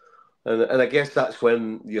 And I guess that's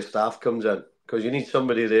when your staff comes in, because you need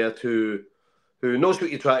somebody there who knows what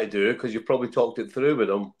you're trying to do, because you've probably talked it through with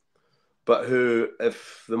them, but who,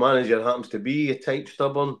 if the manager happens to be a type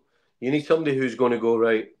stubborn, you need somebody who's going to go,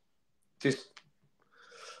 right, just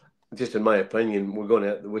in my opinion,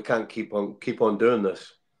 we can't keep on doing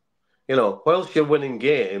this. You know, whilst you're winning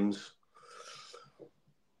games,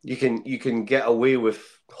 you can get away with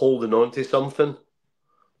holding on to something,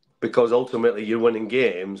 because ultimately you're winning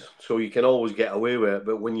games, so you can always get away with it.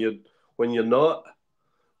 But when you're not,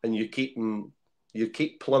 and you keep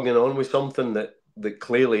plugging on with something that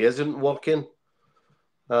clearly isn't working,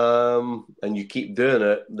 and you keep doing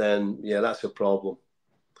it, then yeah, that's a problem.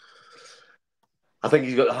 I think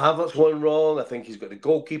he's got the Havertz one wrong. I think he's got the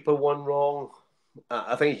goalkeeper one wrong.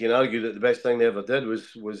 I think you can argue that the best thing they ever did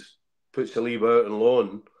was put Saliba out on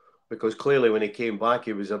loan, because clearly when he came back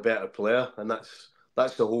he was a better player, and that's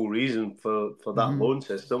the whole reason for that loan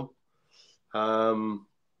system. Who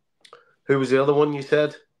was the other one you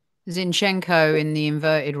said? Zinchenko in the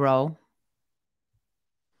inverted role.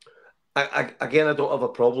 Again, I don't have a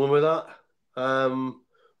problem with that,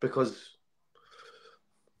 because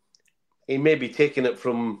he may be taking it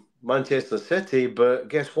from Manchester City, but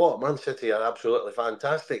guess what? Man City are absolutely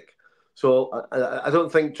fantastic. So I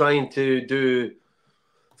don't think trying to do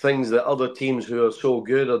things that other teams who are so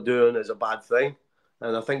good are doing is a bad thing.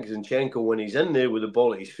 And I think Zinchenko, when he's in there with the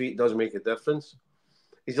ball at his feet, does make a difference.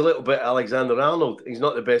 He's a little bit Alexander-Arnold. He's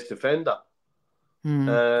not the best defender.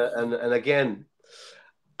 And again,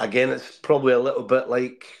 it's probably a little bit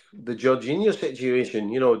like the Jorginho situation.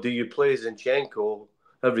 You know, do you play Zinchenko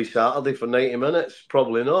every Saturday for 90 minutes?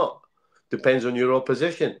 Probably not. Depends on your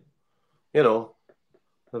opposition. You know,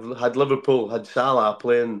 had Liverpool had Salah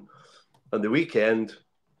playing on the weekend,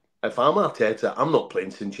 if I'm Arteta, I'm not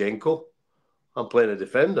playing Zinchenko. I'm playing a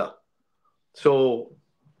defender. So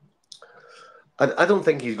I don't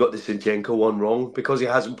think he's got the Zinchenko one wrong, because he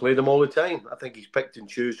hasn't played him all the time. I think he's picked and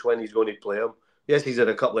choose when he's going to play him. Yes, he's had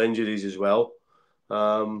a couple of injuries as well.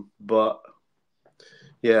 But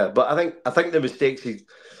I think the mistakes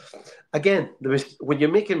when you're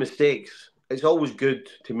making mistakes, it's always good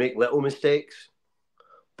to make little mistakes.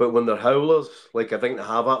 But when they're howlers, like I think the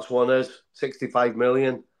Havertz one is, 65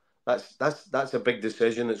 million, that's a big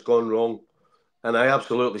decision that's gone wrong. And I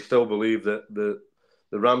absolutely still believe that the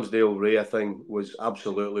Ramsdale Raya thing was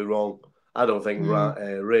absolutely wrong. I don't think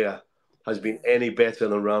Raya has been any better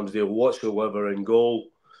than Ramsdale whatsoever in goal.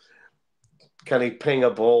 Can he ping a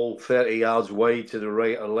ball 30 yards wide to the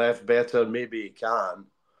right or left better? Maybe he can.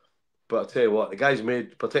 But I tell you what, the guy's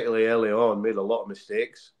made, particularly early on, made a lot of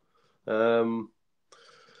mistakes.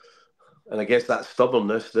 And I guess that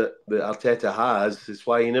stubbornness that Arteta has is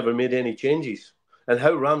why he never made any changes. And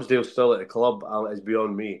how Ramsdale's still at the club is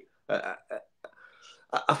beyond me.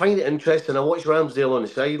 I find it interesting. I watch Ramsdale on the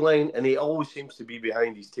sideline, and he always seems to be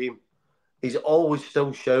behind his team. He's always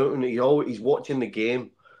still shouting. He's watching the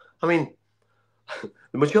game. I mean,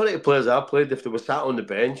 the majority of players I played, if they were sat on the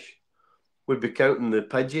bench, would be counting the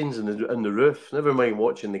pigeons and the roof, never mind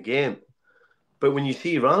watching the game. But when you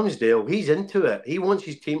see Ramsdale, he's into it. He wants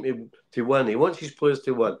his team to win. He wants his players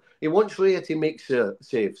to win. He wants Raya to make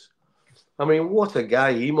saves. I mean, what a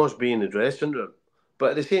guy he must be in the dressing room. But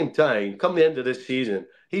at the same time, come the end of this season,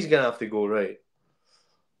 he's going to have to go, right,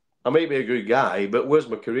 I might be a good guy, but where's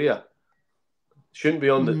my career? Shouldn't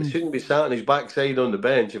be sat on his backside on the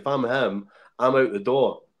bench. If I'm him, I'm out the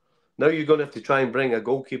door. Now you're going to have to try and bring a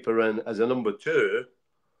goalkeeper in as a number 2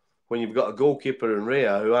 when you've got a goalkeeper in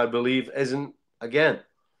Raya who I believe isn't, again,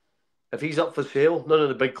 if he's up for sale, none of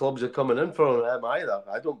the big clubs are coming in for him either,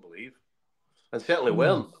 I don't believe. And certainly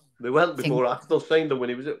weren't. They weren't before Arsenal signed him when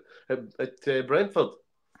he was at Brentford.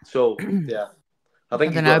 So, yeah. I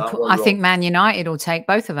think I don't know. I think Man United will take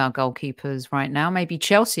both of our goalkeepers right now. Maybe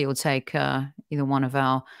Chelsea will take either one of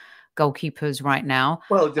our goalkeepers right now.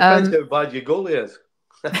 Well, it depends how bad your goalie is.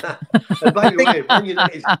 And by the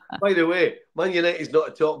way, Man United is not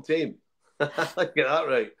a top team. Get that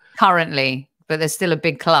right. Currently, but they're still a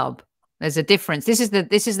big club. There's a difference. This is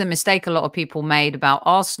the mistake a lot of people made about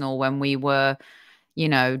Arsenal when we were,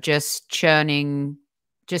 just churning,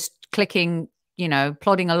 just clicking,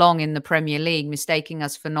 plodding along in the Premier League, mistaking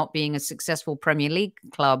us for not being a successful Premier League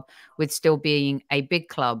club with still being a big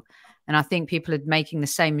club. And I think people are making the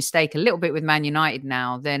same mistake a little bit with Man United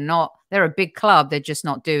now. They're a big club. They're just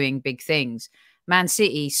not doing big things. Man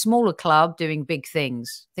City, smaller club doing big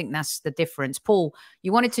things. I think that's the difference. Paul,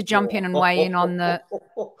 you wanted to jump in and weigh in on the...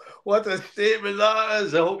 What a statement that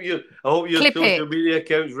is. I hope your social media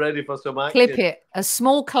account's ready for some action. Clip it. A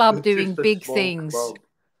small club doing big things.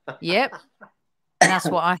 Yep. That's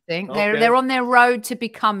what I think. Okay. They're on their road to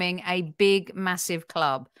becoming a big, massive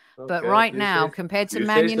club. Okay. But right now, compared to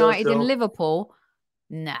Man United and Liverpool,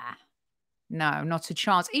 nah. No, not a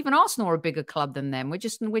chance. Even Arsenal are a bigger club than them. We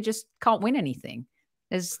just can't win anything.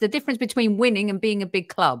 There's the difference between winning and being a big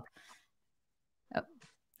club.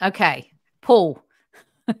 Okay, Paul,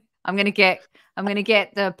 I'm gonna get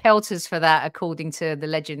the pelters for that, according to the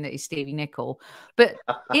legend that is Stevie Nicol. But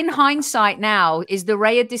in hindsight, now, is the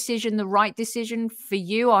Raya decision the right decision for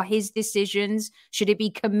you? Or his decisions, should it be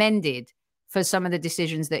commended for some of the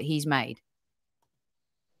decisions that he's made?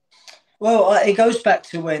 Well, it goes back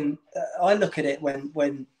to when I look at it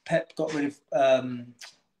when Pep got rid of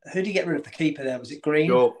who did he get rid of the keeper there? Was it Green?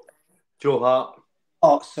 Joe Hart.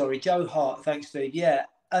 Oh, sorry, Joe Hart. Thanks, Steve. Yeah,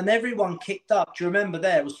 and everyone kicked up. Do you remember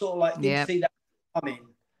there? It was sort of like didn't see that coming.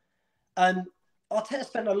 And Arteta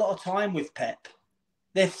spent a lot of time with Pep.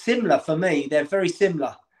 They're similar for me. They're very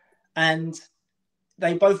similar, and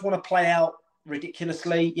they both want to play out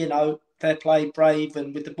ridiculously. Fair play, brave,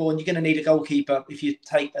 and with the ball. And you're going to need a goalkeeper if you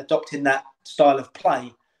adopting that style of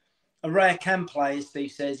play. And Raya can play, as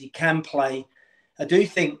Steve says, he can play. I do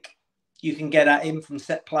think you can get at him from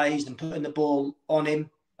set plays and putting the ball on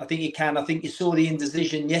him. I think he can. I think you saw the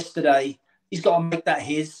indecision yesterday. He's got to make that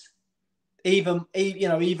his.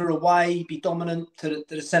 Either away, be dominant to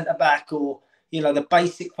the centre back, or the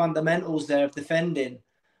basic fundamentals there of defending.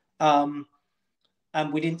 And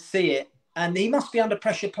we didn't see it. And he must be under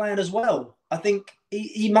pressure playing as well. I think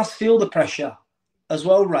he must feel the pressure as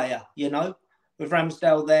well, Raya, with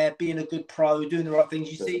Ramsdale there, being a good pro, doing the right things.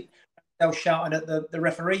 You see Ramsdale shouting at the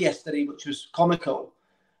referee yesterday, which was comical,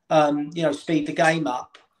 speed the game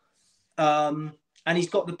up. And he's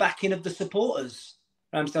got the backing of the supporters,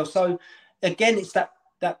 Ramsdale. So, again, it's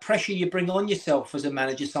that pressure you bring on yourself as a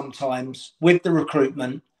manager sometimes with the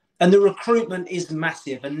recruitment. And the recruitment is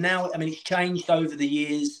massive. And now, it's changed over the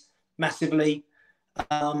years massively.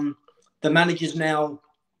 The managers now,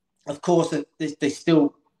 of course, they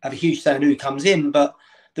still have a huge say on who comes in, but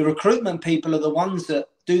the recruitment people are the ones that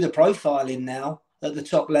do the profiling now at the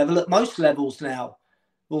top level, at most levels now.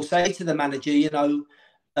 We'll say to the manager, you're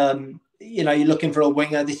looking for a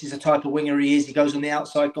winger. This is the type of winger he is. He goes on the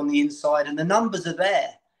outside, on the inside, and the numbers are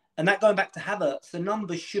there. And that going back to Havertz, the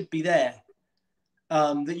numbers should be there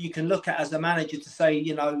that you can look at as a manager to say,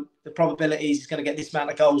 you know, the probabilities he's going to get this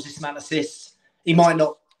amount of goals, this amount of assists. He might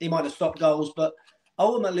have stopped goals, but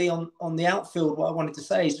ultimately on the outfield, what I wanted to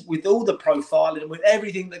say is with all the profiling and with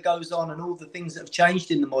everything that goes on and all the things that have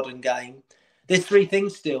changed in the modern game, there's three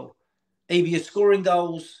things still. Either you're scoring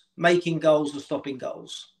goals, making goals, or stopping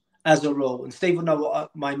goals as a rule. And Steve will know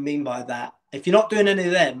what I mean by that. If you're not doing any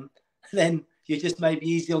of them, then you're just maybe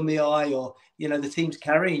easy on the eye, or, you know, the team's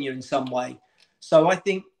carrying you in some way. So I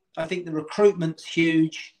think the recruitment's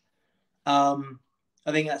huge. I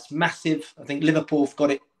think that's massive. I think Liverpool have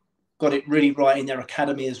got it really right in their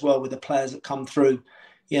academy as well, with the players that come through,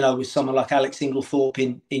 you know, with someone like Alex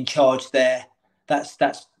Inglethorpe in charge there. That's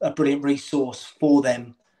a brilliant resource for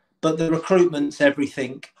them. But the recruitment's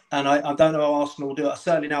everything. And I don't know how Arsenal will do it. I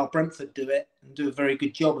certainly know how Brentford do it and do a very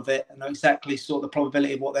good job of it and know exactly sort of the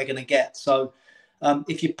probability of what they're going to get. So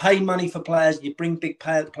if you pay money for players, you bring big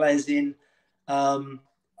players in,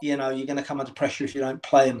 you know, you're going to come under pressure if you don't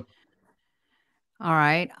play them. All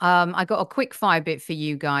right. I got a quick fire bit for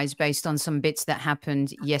you guys based on some bits that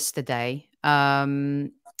happened yesterday.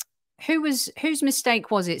 Whose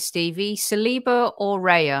mistake was it, Stevie? Saliba or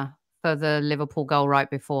Raya for the Liverpool goal right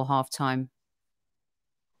before halftime?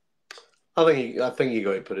 I think you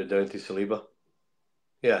got to put it down to Saliba.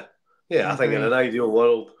 Yeah. I think in agree. an ideal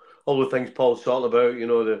world, all the things Paul's talking about, you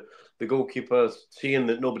know, the goalkeeper seeing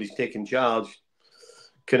that nobody's taking charge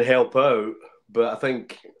can help out. But I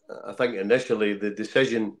think initially the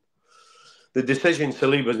decision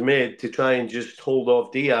Saliba's made to try and just hold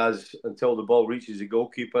off Diaz until the ball reaches the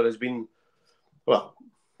goalkeeper has been, well,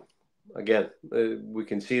 again, we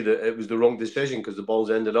can see that it was the wrong decision because the ball's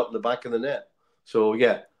ended up in the back of the net. So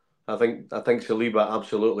yeah, I think Saliba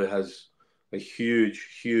absolutely has a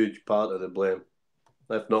huge part of the blame,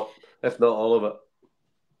 if not all of it.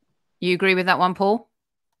 You agree with that one, Paul?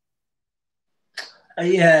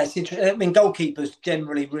 Yeah, it's interesting. I mean, goalkeepers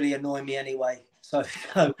generally really annoy me anyway. So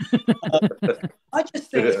I just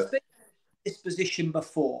think it's been this position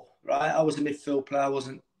before, right? I was a midfield player, I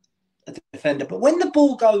wasn't a defender. But when the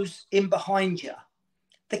ball goes in behind you,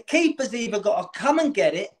 the keeper's either got to come and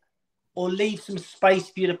get it or leave some space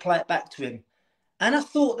for you to play it back to him. And I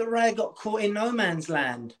thought that Raya got caught in no man's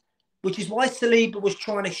land, which is why Saliba was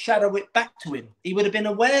trying to shadow it back to him. He would have been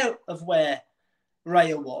aware of where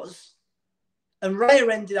Raya was. And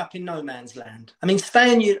Raya ended up in no man's land. I mean,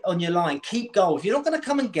 stay on your line, keep goal. If you're not going to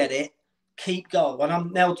come and get it, keep goal. And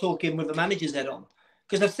I'm now talking with the manager's head on,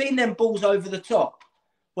 because I've seen them balls over the top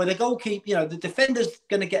where the goalkeeper, you know, the defender's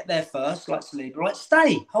going to get there first, like Saliba, right?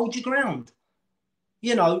 Stay, hold your ground,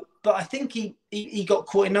 you know. But I think he got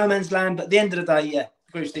caught in no man's land. But at the end of the day, yeah,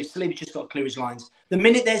 agree with Steve. Saliba's just got to clear his lines. The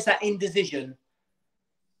minute there's that indecision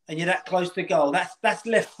and you're that close to goal, that's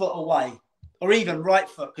left foot away. Or even right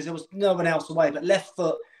foot, because there was no one else away, but left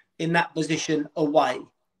foot in that position away.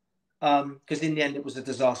 Because in the end, it was a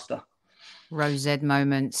disaster. Rosette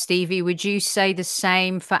moment. Stevie, would you say the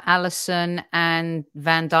same for Alisson and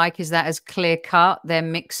Van Dijk? Is that as clear cut, their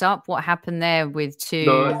mix up? What happened there with two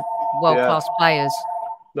world-class players?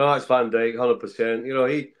 No, it's Van Dijk, 100%. You know,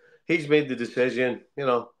 he's made the decision. You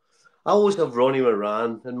know, I always have Ronnie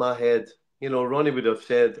Moran in my head. You know, Ronnie would have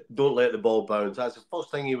said, don't let the ball bounce. That's the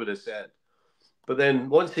first thing he would have said. But then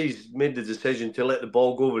once he's made the decision to let the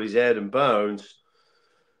ball go over his head and bounce,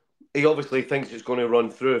 he obviously thinks it's going to run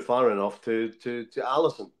through far enough to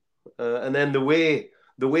Alisson. And then the way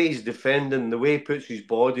he's defending, the way he puts his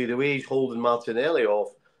body, the way he's holding Martinelli off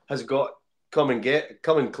has got come and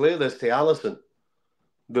clear this to Alisson.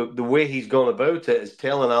 The way he's gone about it is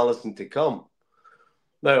telling Alisson to come.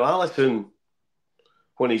 Now, Alisson,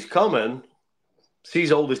 when he's coming,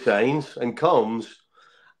 sees all the signs and comes.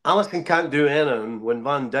 Alisson can't do anything when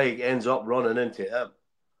Van Dijk ends up running into him.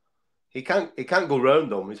 He can't go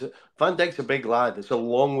round him. Van Dijk's a big lad. It's a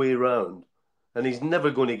long way round. And he's never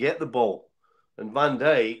going to get the ball. And Van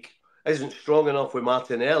Dijk isn't strong enough with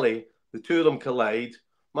Martinelli. The two of them collide.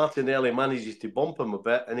 Martinelli manages to bump him a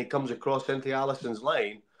bit and he comes across into Alisson's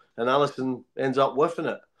line and Alisson ends up whiffing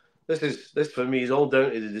it. This for me is all down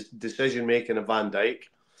to the decision-making of Van Dijk.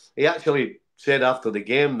 He actually said after the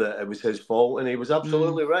game that it was his fault, and he was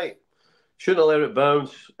absolutely right. Shouldn't have let it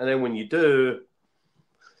bounce, and then when you do,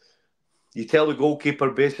 you tell the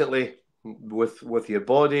goalkeeper basically with your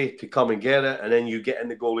body to come and get it, and then you get in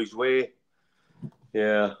the goalie's way.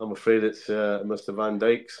 Yeah, I'm afraid it's Mr. Van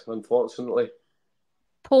Dijk's, unfortunately.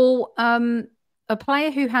 Paul, a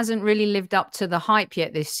player who hasn't really lived up to the hype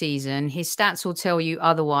yet this season. His stats will tell you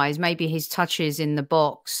otherwise. Maybe his touches in the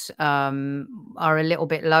box are a little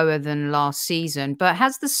bit lower than last season. But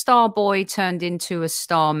has the star boy turned into a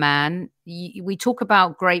star man? We talk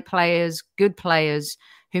about great players, good players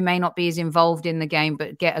who may not be as involved in the game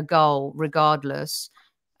but get a goal regardless.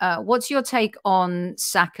 What's your take on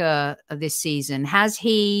Saka this season? Has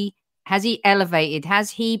he elevated?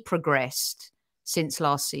 Has he progressed since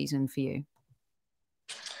last season for you?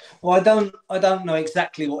 Well, I don't know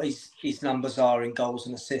exactly what his numbers are in goals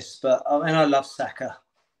and assists, but I love Saka.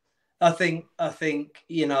 I think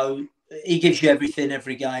you know, he gives you everything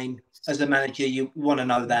every game. As a manager, you want to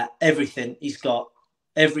know that everything he's got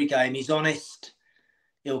every game. He's honest.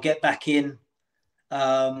 He'll get back in.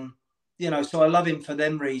 You know, so I love him for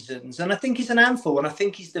them reasons, and I think he's an handful, and I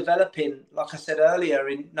think he's developing, like I said earlier,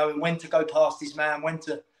 in knowing when to go past his man, when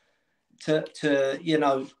to you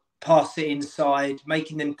know, pass it inside,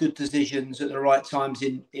 making them good decisions at the right times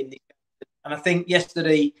in the. And I think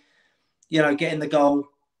yesterday, you know, getting the goal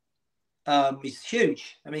is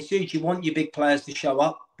huge. I mean, it's huge. You want your big players to show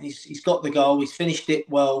up. He's got the goal. He's finished it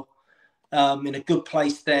well, in a good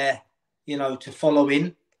place there, you know, to follow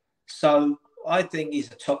in. So I think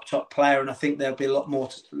he's a top player, and I think there'll be a lot more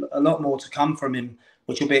to come from him,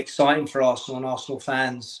 which will be exciting for Arsenal and Arsenal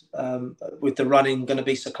fans, with the running going to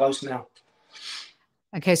be so close now.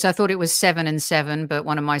 Okay, so I thought it was 7-7, but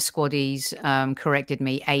one of my squaddies corrected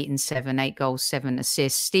me. 8-7, 8 goals, 7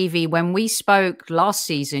 assists. Stevie, when we spoke last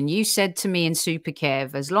season, you said to me in Super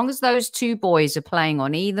Kev, as long as those two boys are playing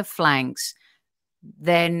on either flanks,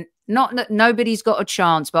 then nobody's got a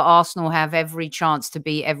chance, but Arsenal have every chance to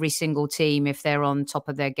beat every single team if they're on top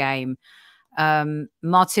of their game.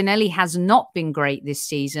 Martinelli has not been great this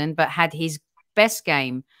season, but had his best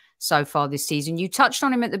game so far this season. You touched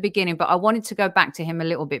on him at the beginning, but I wanted to go back to him a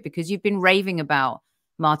little bit because you've been raving about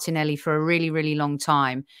Martinelli for a really, really long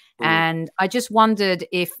time. And I just wondered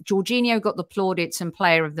if Jorginho got the plaudits and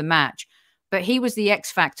player of the match, but he was the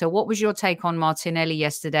X factor. What was your take on Martinelli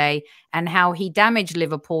yesterday and how he damaged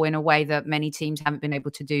Liverpool in a way that many teams haven't been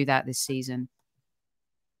able to do that this season?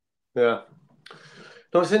 Yeah.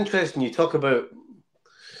 No, it's interesting. You talk about,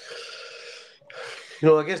 you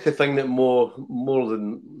know, I guess the thing that more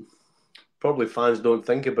than probably fans don't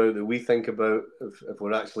think about, that we think about if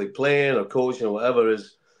we're actually playing or coaching or whatever,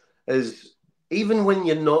 is even when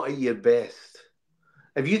you're not at your best,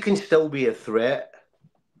 if you can still be a threat,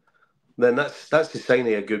 then that's the sign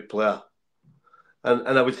of a good player.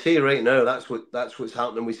 And I would say right now that's what's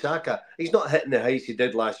happening with Saka. He's not hitting the heights he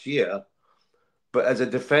did last year, but as a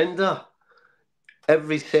defender,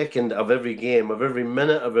 every second of every game, of every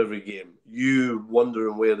minute of every game, you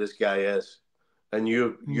wondering where this guy is, and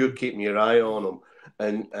you're keeping your eye on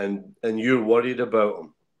him, and you're worried about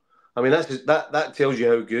him. I mean, that tells you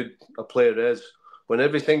how good a player is when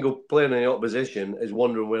every single player in the opposition is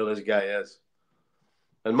wondering where this guy is.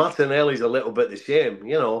 And Martinelli's a little bit the same.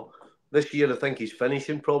 You know, this year I think his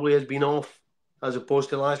finishing probably has been off as opposed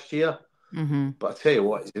to last year. But I tell you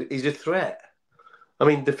what, he's a threat. I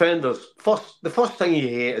mean, defenders, the first thing you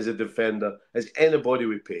hate as a defender is anybody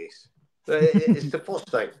with pace. It's the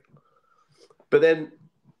first thing. But then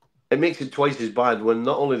it makes it twice as bad when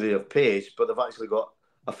not only they have pace, but they've actually got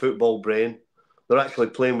a football brain. They're actually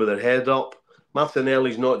playing with their head up.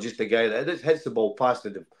 Martinelli's not just a guy that just hits the ball past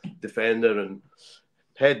the defender and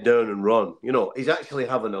head down and run. You know, he's actually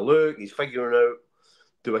having a look. He's figuring out,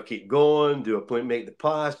 do I keep going? Do I make the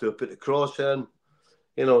pass? Do I put the cross in?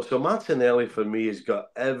 You know, so Martinelli for me has got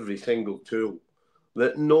every single tool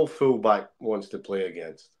that no fullback wants to play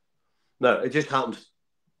against. Now, it just happens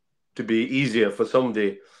to be easier for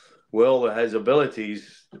somebody with all of his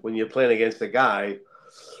abilities when you're playing against a guy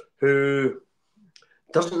who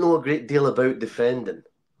doesn't know a great deal about defending.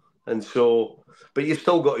 And so, but you've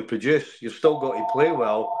still got to produce. You've still got to play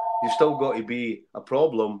well. You've still got to be a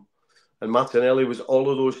problem. And Martinelli was all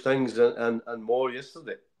of those things and more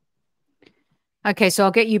yesterday. Okay, so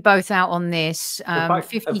I'll get you both out on this.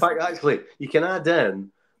 In fact, actually, you can add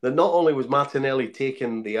in that not only was Martinelli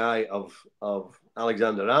taking the eye of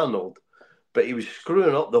Alexander-Arnold, but he was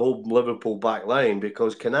screwing up the whole Liverpool back line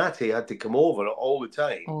because Konate had to come over all the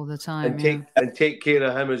time. All the time, and take care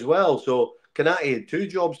of him as well. So Konate had two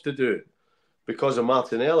jobs to do because of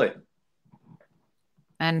Martinelli.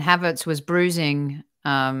 And Havertz was bruising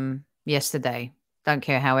yesterday. Don't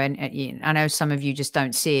care how. I know some of you just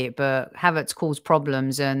don't see it, but Havertz caused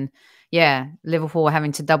problems, and yeah, Liverpool were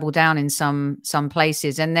having to double down in some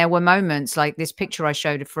places. And there were moments like this picture I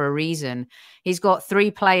showed for a reason. He's got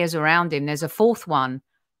 3 players around him. There's a 4th one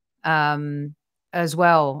as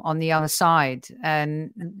well on the other side,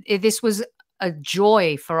 and this was a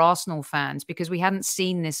joy for Arsenal fans because we hadn't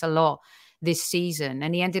seen this a lot this season.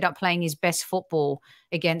 And he ended up playing his best football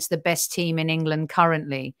against the best team in England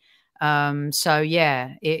currently. So,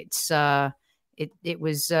 yeah, it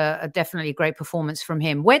was definitely a great performance from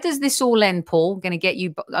him. Where does this all end, Paul? Going to get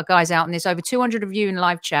you guys out in this. Over 200 of you in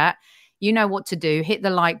live chat. You know what to do. Hit the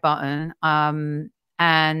like button.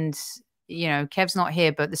 And, you know, Kev's not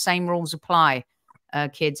here, but the same rules apply,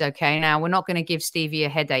 kids. Okay, now we're not going to give Stevie a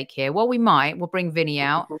headache here. Well, we might. We'll bring Vinny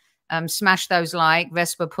out. Smash those like.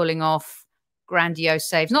 Vespa pulling off grandiose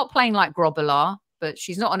saves. Not playing like Grobbelaar, but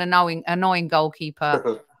she's not an annoying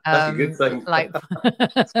goalkeeper. That's a good thing.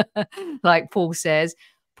 like Paul says.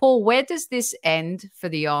 Paul, where does this end for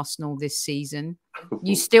the Arsenal this season?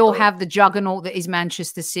 You still have the juggernaut that is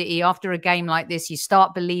Manchester City. After a game like this, you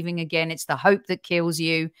start believing again. It's the hope that kills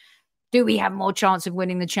you. Do we have more chance of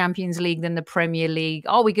winning the Champions League than the Premier League?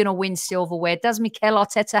 Are we going to win silverware? Does Mikel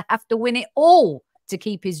Arteta have to win it all to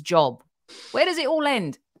keep his job? Where does it all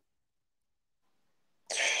end?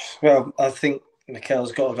 Well, I think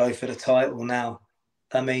Mikel's got to go for the title now.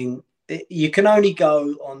 I mean, you can only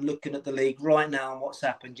go on looking at the league right now and what's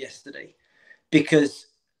happened yesterday because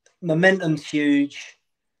momentum's huge.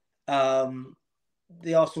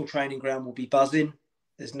 The Arsenal training ground will be buzzing.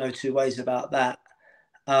 There's no two ways about that.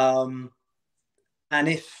 And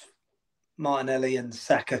if Martinelli and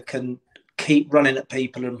Saka can keep running at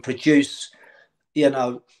people and produce, 8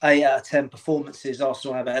 out of 10 performances,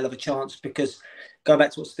 Arsenal have a hell of a chance because going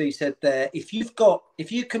back to what Steve said there, if you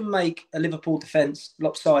can make a Liverpool defence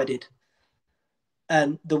lopsided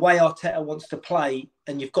and the way Arteta wants to play,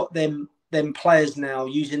 and you've got them players now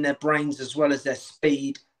using their brains as well as their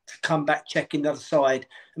speed to come back checking the other side.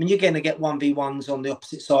 I mean, you're going to get 1v1s on the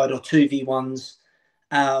opposite side or 2v1s.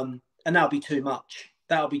 And that'll be too much.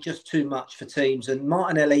 That'll be just too much for teams. And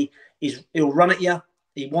Martinelli, he'll run at you.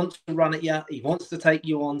 He wants to run at you. He wants to take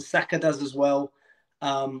you on. Saka does as well.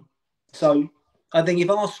 So I think if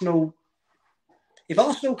Arsenal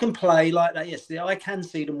can play like that yesterday, I can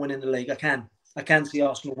see them winning the league. I can see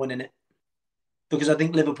Arsenal winning it. Because I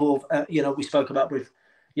think Liverpool, we spoke about with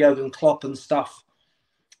Jurgen Klopp and stuff.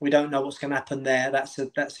 We don't know what's going to happen there. That's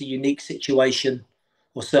a unique situation.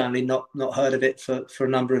 Or certainly not heard of it for a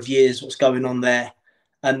number of years, what's going on there.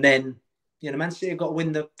 And then, Man City have got to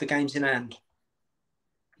win the games in hand.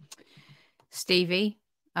 Stevie,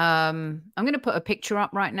 I'm going to put a picture up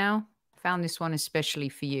right now. Found this one especially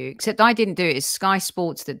for you. Except I didn't do it. It's Sky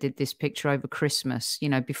Sports that did this picture over Christmas,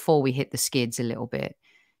 before we hit the skids a little bit.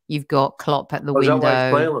 You've got Klopp at the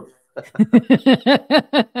window.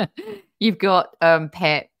 You've got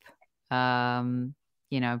Pep.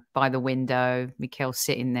 By the window, Mikel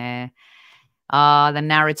sitting there. The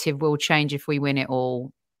narrative will change if we win it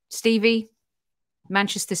all. Stevie,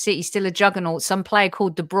 Manchester City still a juggernaut. Some player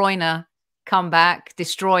called De Bruyne come back,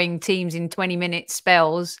 destroying teams in 20-minute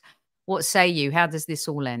spells. What say you? How does this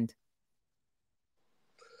all end?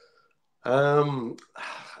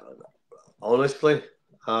 Honestly,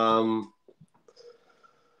 I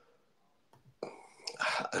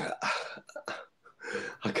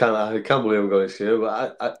can't believe I'm going to say it,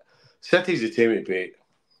 but City's the team to beat.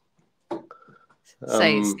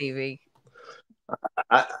 Say it, Stevie.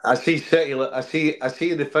 I see City. I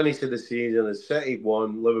see the finish of the season as City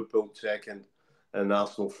 1, Liverpool 2nd, and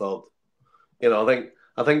Arsenal 3rd.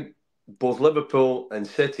 I think both Liverpool and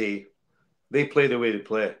City, they play the way they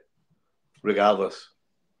play, regardless.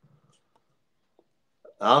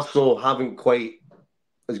 Arsenal haven't quite,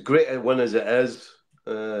 as great a win as it is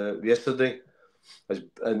yesterday,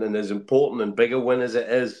 and as important and big a win as it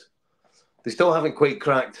is, they still haven't quite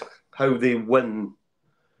cracked how they win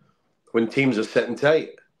when teams are sitting tight.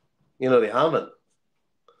 They haven't.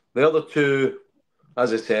 The other two,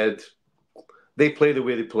 as I said, they play the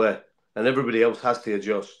way they play, and everybody else has to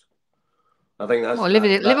adjust. I think that's... Well,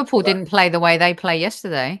 Liverpool didn't play the way they play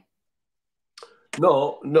yesterday.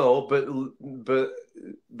 No, but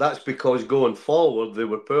that's because going forward they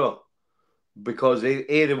were poor. Because A,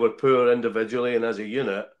 they were poor individually and as a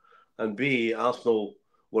unit, and B, Arsenal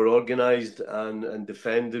were organised and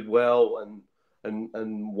defended well and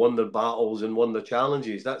won their battles and won their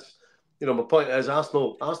challenges. That's, my point is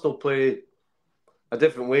Arsenal play a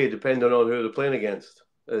different way depending on who they're playing against,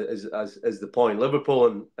 is the point.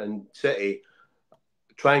 Liverpool and City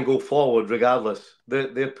try and go forward regardless.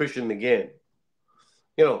 They're pushing the game.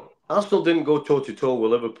 Arsenal didn't go toe-to-toe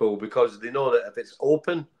with Liverpool because they know that if it's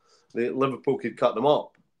open, Liverpool could cut them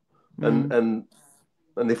up. And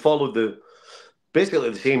they followed basically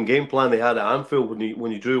the same game plan they had at Anfield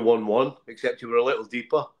when you drew 1-1, except you were a little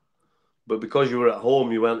deeper. But because you were at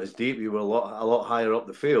home, you weren't as deep. You were a lot higher up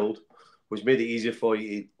the field, which made it easier for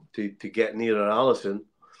you to get nearer Alisson.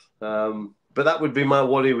 But that would be my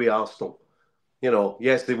worry with Arsenal. You know,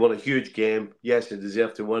 yes, they won a huge game. Yes, they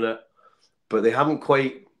deserve to win it, but they haven't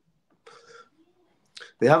quite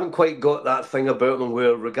got that thing about them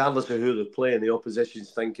where, regardless of who they're playing, the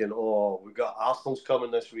opposition's thinking, "Oh, we've got Arsenal's coming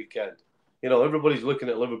this weekend." You know, everybody's looking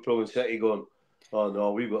at Liverpool and City going, "Oh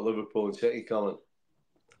no, we've got Liverpool and City coming."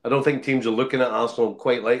 I don't think teams are looking at Arsenal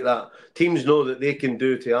quite like that. Teams know that they can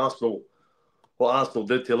do to Arsenal what Arsenal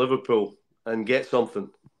did to Liverpool and get something.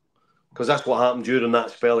 Because that's what happened during that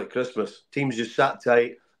spell at Christmas. Teams just sat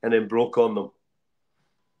tight and then broke on them.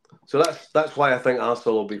 So that's why I think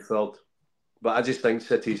Arsenal will be third. But I just think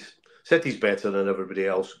City's better than everybody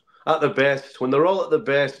else. At their best, when they're all at their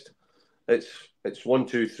best, it's 1,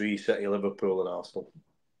 2, 3, City, Liverpool and Arsenal.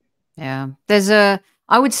 Yeah.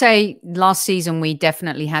 I would say last season we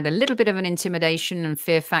definitely had a little bit of an intimidation and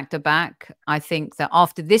fear factor back. I think that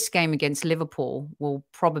after this game against Liverpool, we'll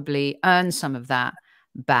probably earn some of that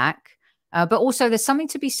back. But also there's something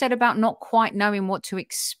to be said about not quite knowing what to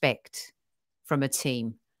expect from a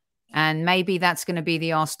team. And maybe that's going to be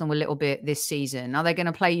the Arsenal a little bit this season. Are they going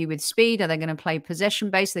to play you with speed? Are they going to play possession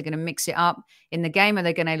based? They're going to mix it up in the game. Are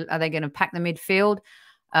they going to pack the midfield?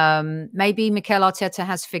 Maybe Mikel Arteta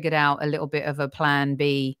has figured out a little bit of a plan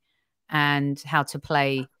B and how to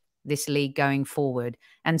play this league going forward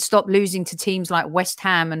and stop losing to teams like West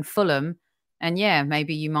Ham and Fulham. And yeah,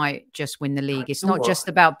 maybe you might just win the league. It's not just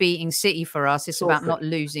about beating City for us. It's about not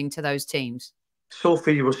losing to those teams.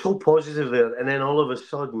 Sophie, you were so positive there. And then all of a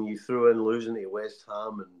sudden you threw in losing to West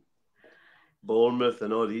Ham and Bournemouth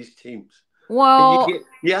and all these teams. Well,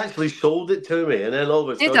 you actually sold it to me. And then all of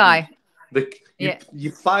a sudden... Did I?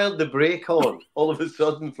 You fired the brake on all of a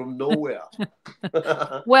sudden from nowhere.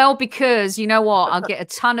 Well, because you know what? I'll get a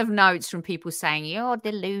ton of notes from people saying, you're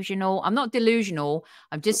delusional. I'm not delusional.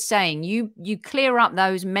 I'm just saying you clear up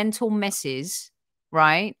those mental messes,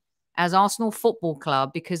 right? As Arsenal Football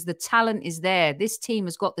Club, because the talent is there. This team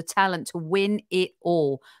has got the talent to win it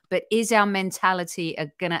all. But is our mentality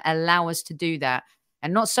going to allow us to do that?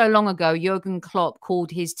 And not so long ago, Jurgen Klopp called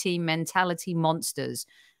his team mentality monsters.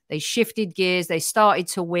 They shifted gears. They started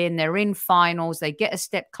to win. They're in finals. They get a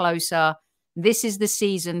step closer. This is the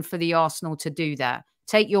season for the Arsenal to do that.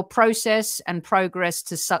 Take your process and progress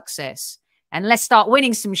to success. And let's start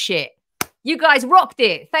winning some shit. You guys rocked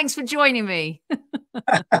it. Thanks for joining me.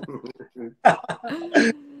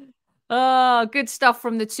 Oh, good stuff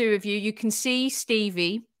from the two of you. You can see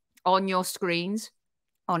Stevie on your screens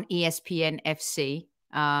on ESPN FC.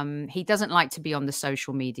 He doesn't like to be on the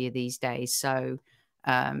social media these days. So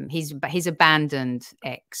he's abandoned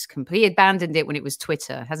X. He abandoned it when it was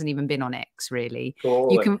Twitter. Hasn't even been on X, really.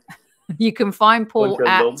 You can find Paul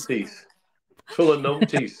at... Full of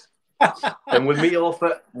numpties. And with me off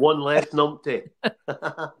it, one less numpty.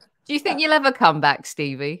 Do you think you'll ever come back,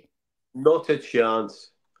 Stevie? Not a chance.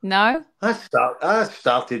 No? I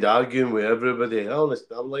started arguing with everybody.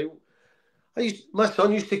 Honestly, I'm like, my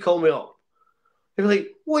son used to call me up. He'd be like,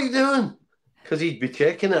 what are you doing? Because he'd be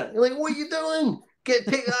checking it. He's like, what are you doing? Take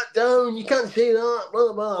that down. You can't say that.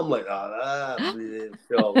 Blah, blah. I'm like,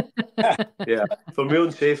 so, yeah, for my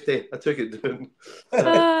own safety, I took it down.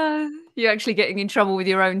 You're actually getting in trouble with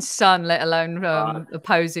your own son, let alone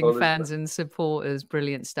opposing fans and supporters.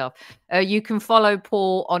 Brilliant stuff. You can follow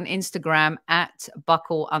Paul on Instagram at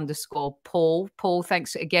 @buckle_Paul. Paul,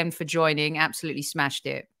 thanks again for joining. Absolutely smashed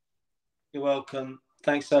it. You're welcome.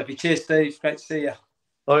 Thanks, Sophie. Cheers, Steve. Great to see you.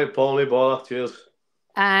 All right, Paul. No bother. Cheers.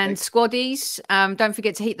 And squaddies, don't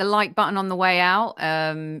forget to hit the like button on the way out.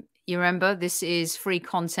 You remember, this is free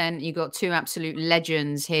content. You got two absolute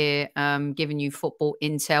legends here giving you football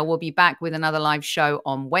intel. We'll be back with another live show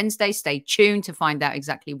on Wednesday. Stay tuned to find out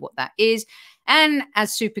exactly what that is. And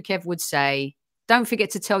as Super Kev would say, don't forget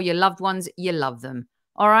to tell your loved ones you love them.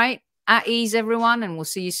 All right? At ease, everyone, and we'll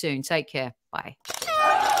see you soon. Take care. Bye.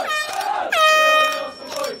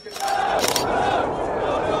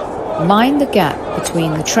 Mind the gap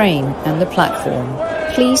between the train and the platform.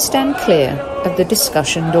 Please stand clear of the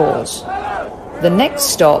discussion doors. The next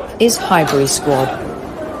stop is Highbury Squad.